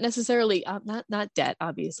 Oh, Not necessarily, not debt,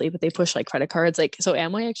 obviously, but they push like credit cards. Like, so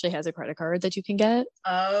Amway actually has a credit card that you can get.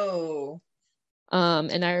 oh,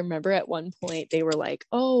 And I remember at one point they were like,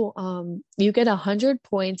 "Oh, you get 100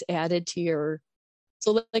 points added to your."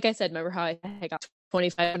 So, like I said, remember how I got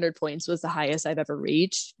 2,500 points was the highest I've ever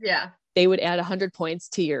reached. yeah, They would add 100 points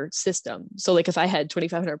to your system. So, like if I had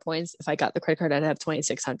 2,500 points, if I got the credit card, I'd have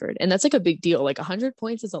 2,600, and that's like a big deal. Like 100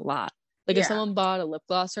 points is a lot. Like if yeah, someone bought a lip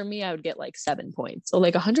gloss from me, I would get like 7 points. So,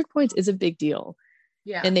 like 100 points is a big deal,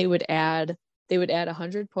 yeah, and they would add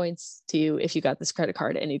 100 points to you if you got this credit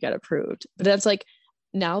card and you got approved. But that's like,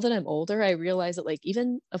 now that I'm older, I realize that like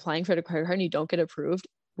even applying for a credit card and you don't get approved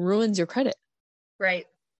ruins your credit. right,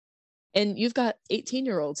 And you've got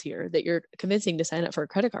 18-year-olds here that you're convincing to sign up for a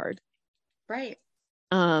credit card. right.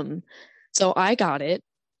 Um, so I got it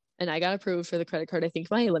and I got approved for the credit card. I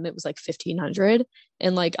think my limit was like 1,500.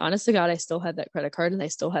 And like, honest to God, I still had that credit card and I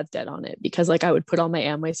still have debt on it because like I would put all my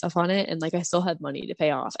Amway stuff on it and like I still have money to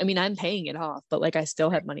pay off. I mean, I'm paying it off, but like I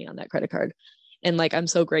still have money on that credit card. And like, I'm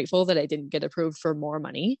so grateful that I didn't get approved for more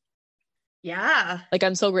money. Yeah, Like,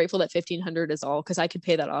 I'm so grateful that 1,500 is all because I could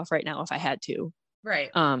pay that off right now if I had to. right.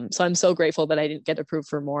 So I'm so grateful that I didn't get approved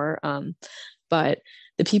for more. But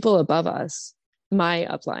the people above us, my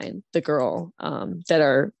upline, the girl,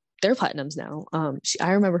 they're platinums now.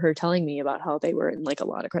 I remember her telling me about how they were in like a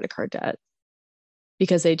lot of credit card debt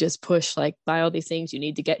because they just push like, buy all these things. You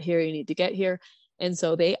need to get here. You need to get here. And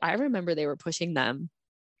so I remember they were pushing them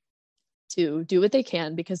to do what they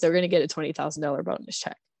can because they're going to get a $20,000 bonus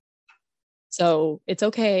check. So it's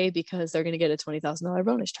okay because they're going to get a $20,000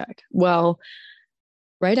 bonus check. Well,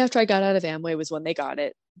 right after I got out of Amway was when they got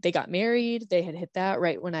it. They got married. They had hit that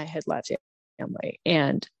right when I had left Amway.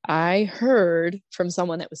 And I heard from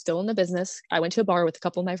someone that was still in the business. I went to a bar with a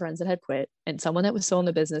couple of my friends that had quit, and someone that was still in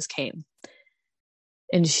the business came.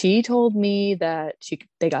 And she told me that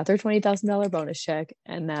they got their $20,000 bonus check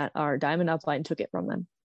and that our Diamond upline took it from them.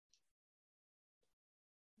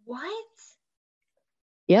 What?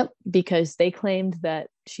 Yep, because they claimed that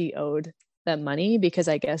she owed them money because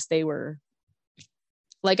I guess they were,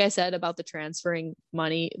 like I said about the transferring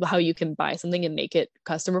money, how you can buy something and make it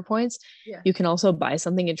customer points. Yeah. You can also buy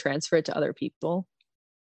something and transfer it to other people.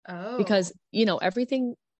 Oh, Because,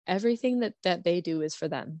 everything that they do is for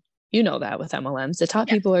them. You know that with MLMs. The top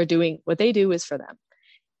people are doing what they do is for them.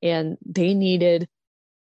 And they needed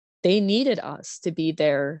us to be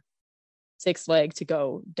their sixth leg to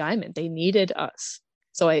go diamond. They needed us.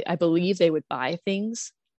 So I believe they would buy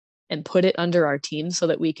things and put it under our team so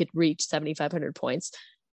that we could reach 7,500 points.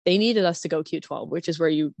 They needed us to go Q12, which is where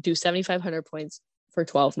you do 7,500 points for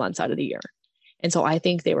 12 months out of the year. And so I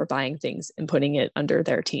think they were buying things and putting it under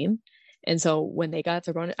their team. And so when they got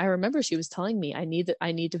their bonus, I remember she was telling me, I need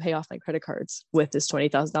to pay off my credit cards with this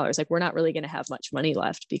 $20,000. Like, we're not really going to have much money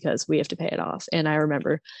left because we have to pay it off. And I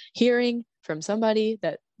remember hearing from somebody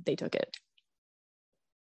that they took it.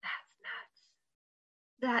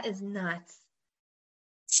 that is nuts.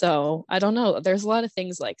 So I don't know. There's a lot of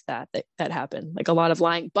things like that happen, like a lot of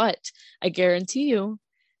lying. But I guarantee you,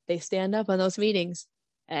 they stand up on those meetings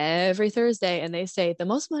every Thursday and they say, the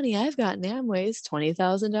most money I've gotten Amway is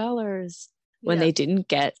 $20,000 when they didn't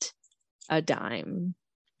get a dime.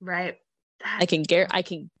 Right. I can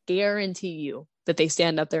guarantee you that they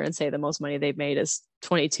stand up there and say the most money they've made is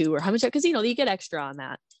 22 or how much, because you get extra on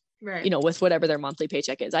that. Right. With whatever their monthly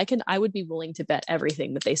paycheck is. I would be willing to bet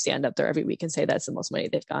everything that they stand up there every week and say that's the most money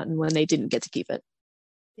they've gotten when they didn't get to keep it.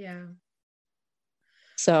 Yeah.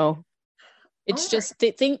 So it's just,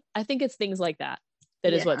 I think it's things like that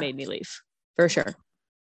is what made me leave, for sure.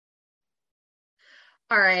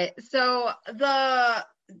 All right. So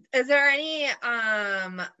is there any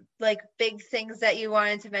like big things that you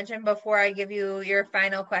wanted to mention before I give you your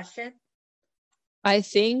final question?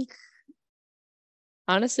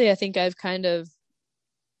 Honestly, I think I've kind of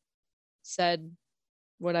said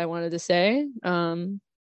what I wanted to say. I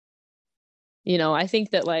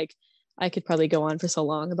think that like I could probably go on for so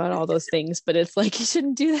long about all those things, but it's like, you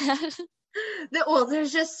shouldn't do that. Well,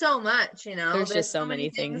 there's just so much, There's just so many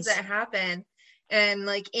things that happen. And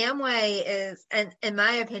like Amway is, and in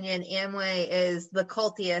my opinion, Amway is the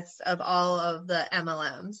cultiest of all of the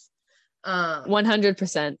MLMs.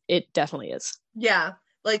 100%. It definitely is. Yeah.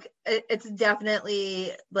 Like it's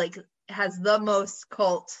definitely like has the most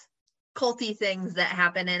culty things that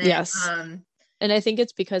happen in it. Yes. And I think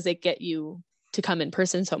it's because they get you to come in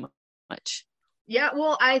person so much. Yeah.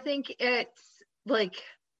 Well, I think it's like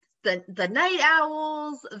the night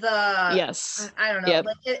owls, yes, I don't know. Yep.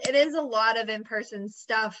 Like it is a lot of in-person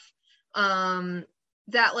stuff. That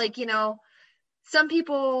like, some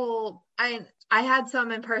people, I had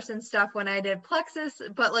some in-person stuff when I did Plexus,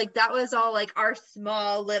 but like that was all like our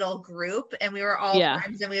small little group, and we were all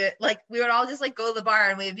friends, and we would all just like go to the bar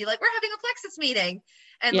and we would be like, we're having a Plexus meeting,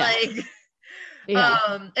 and like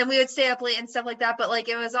and we would stay up late and stuff like that, but like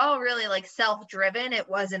it was all really like self-driven. It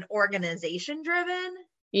wasn't organization driven.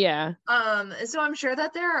 Yeah. So I'm sure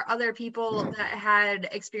that there are other people that had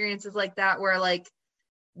experiences like that where like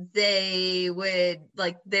they would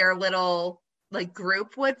like their little like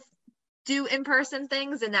group would do in-person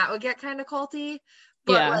things and that would get kind of culty,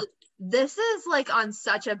 but like this is like on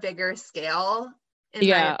such a bigger scale.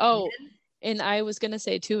 And I was gonna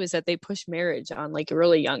say too is that they push marriage on like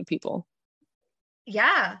really young people.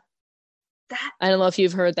 I don't know if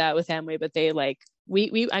you've heard that with Amway, but they like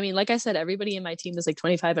I mean, like I said, everybody in my team is like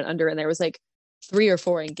 25 and under, and there was like 3 or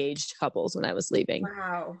 4 engaged couples when I was leaving.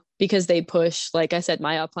 Wow. Because they push, like I said,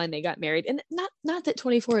 my upline, they got married, and not that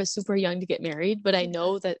 24 is super young to get married, but I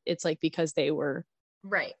know that it's like because they were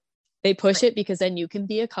they push it because then you can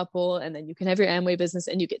be a couple and then you can have your Amway business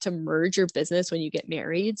and you get to merge your business when you get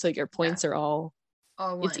married, so your points are all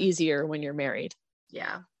it's easier when you're married.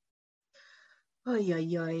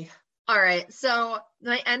 All right, so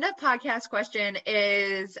my end of podcast question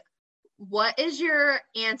is, what is your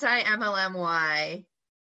anti-MLM why?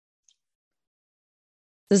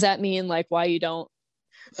 Does that mean like why you don't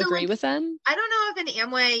agree with them? I don't know if in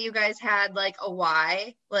Amway you guys had like a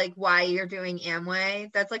why, like why you're doing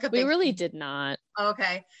Amway. That's like we really did not.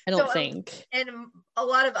 Okay. I don't think. And a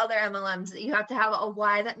lot of other MLMs, you have to have a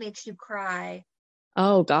why that makes you cry.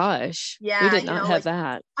 Oh gosh. Yeah. We did not have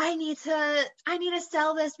that. I need to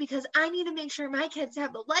sell this because I need to make sure my kids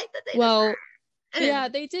have the life that they deserve. Yeah,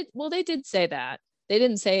 they did. Well, they did say that. They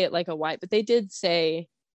didn't say it like a why, but they did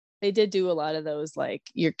do a lot of those, like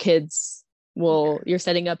your kids you're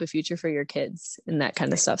setting up a future for your kids and that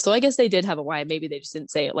kind of stuff. So I guess they did have a why. Maybe they just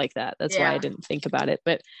didn't say it like that. That's why I didn't think about it.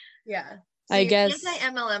 But so I guess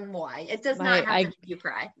anti-MLM why it does not have to make you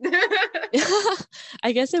cry.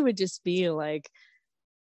 I guess it would just be like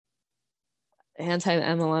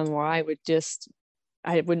anti-MLM why would just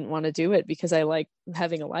I wouldn't want to do it because I like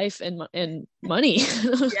having a life and money.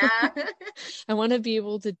 I want to be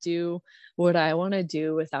able to do what I want to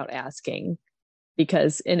do without asking,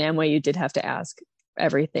 because in Amway you did have to ask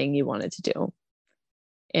everything you wanted to do.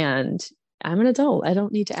 And I'm an adult. I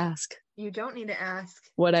don't need to ask. You don't need to ask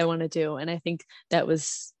what I want to do. And I think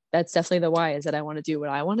that's definitely the why, is that I want to do what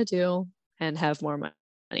I want to do and have more money.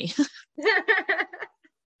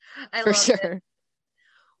 I love it.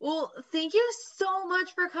 Well, thank you so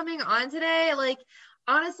much for coming on today. Like,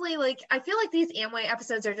 honestly, like, I feel like these Amway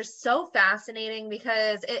episodes are just so fascinating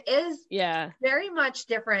because it is very much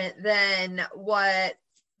different than what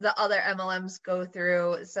the other MLMs go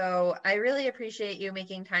through. So I really appreciate you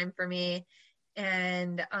making time for me.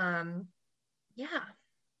 And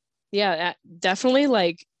definitely,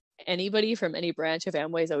 like, anybody from any branch of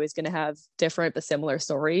Amway is always going to have different but similar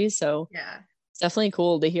stories. So it's definitely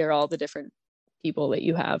cool to hear all the different people that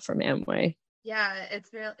you have from Amway.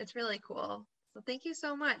 It's really cool. So thank you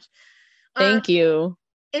so much. Thank you.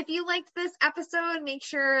 If you liked this episode, make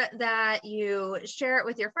sure that you share it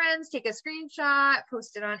with your friends, take a screenshot,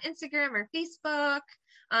 post it on Instagram or Facebook.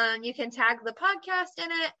 You can tag the podcast in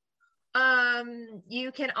it.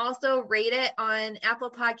 You can also rate it on Apple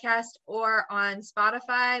Podcast or on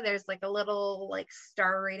Spotify. There's like a little like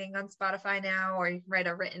star rating on Spotify now, or you can write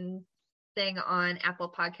a written thing on Apple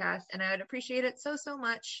Podcast, and I would appreciate it so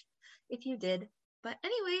much if you did. But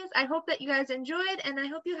anyways, I hope that you guys enjoyed, and I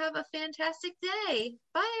hope you have a fantastic day.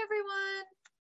 Bye, everyone.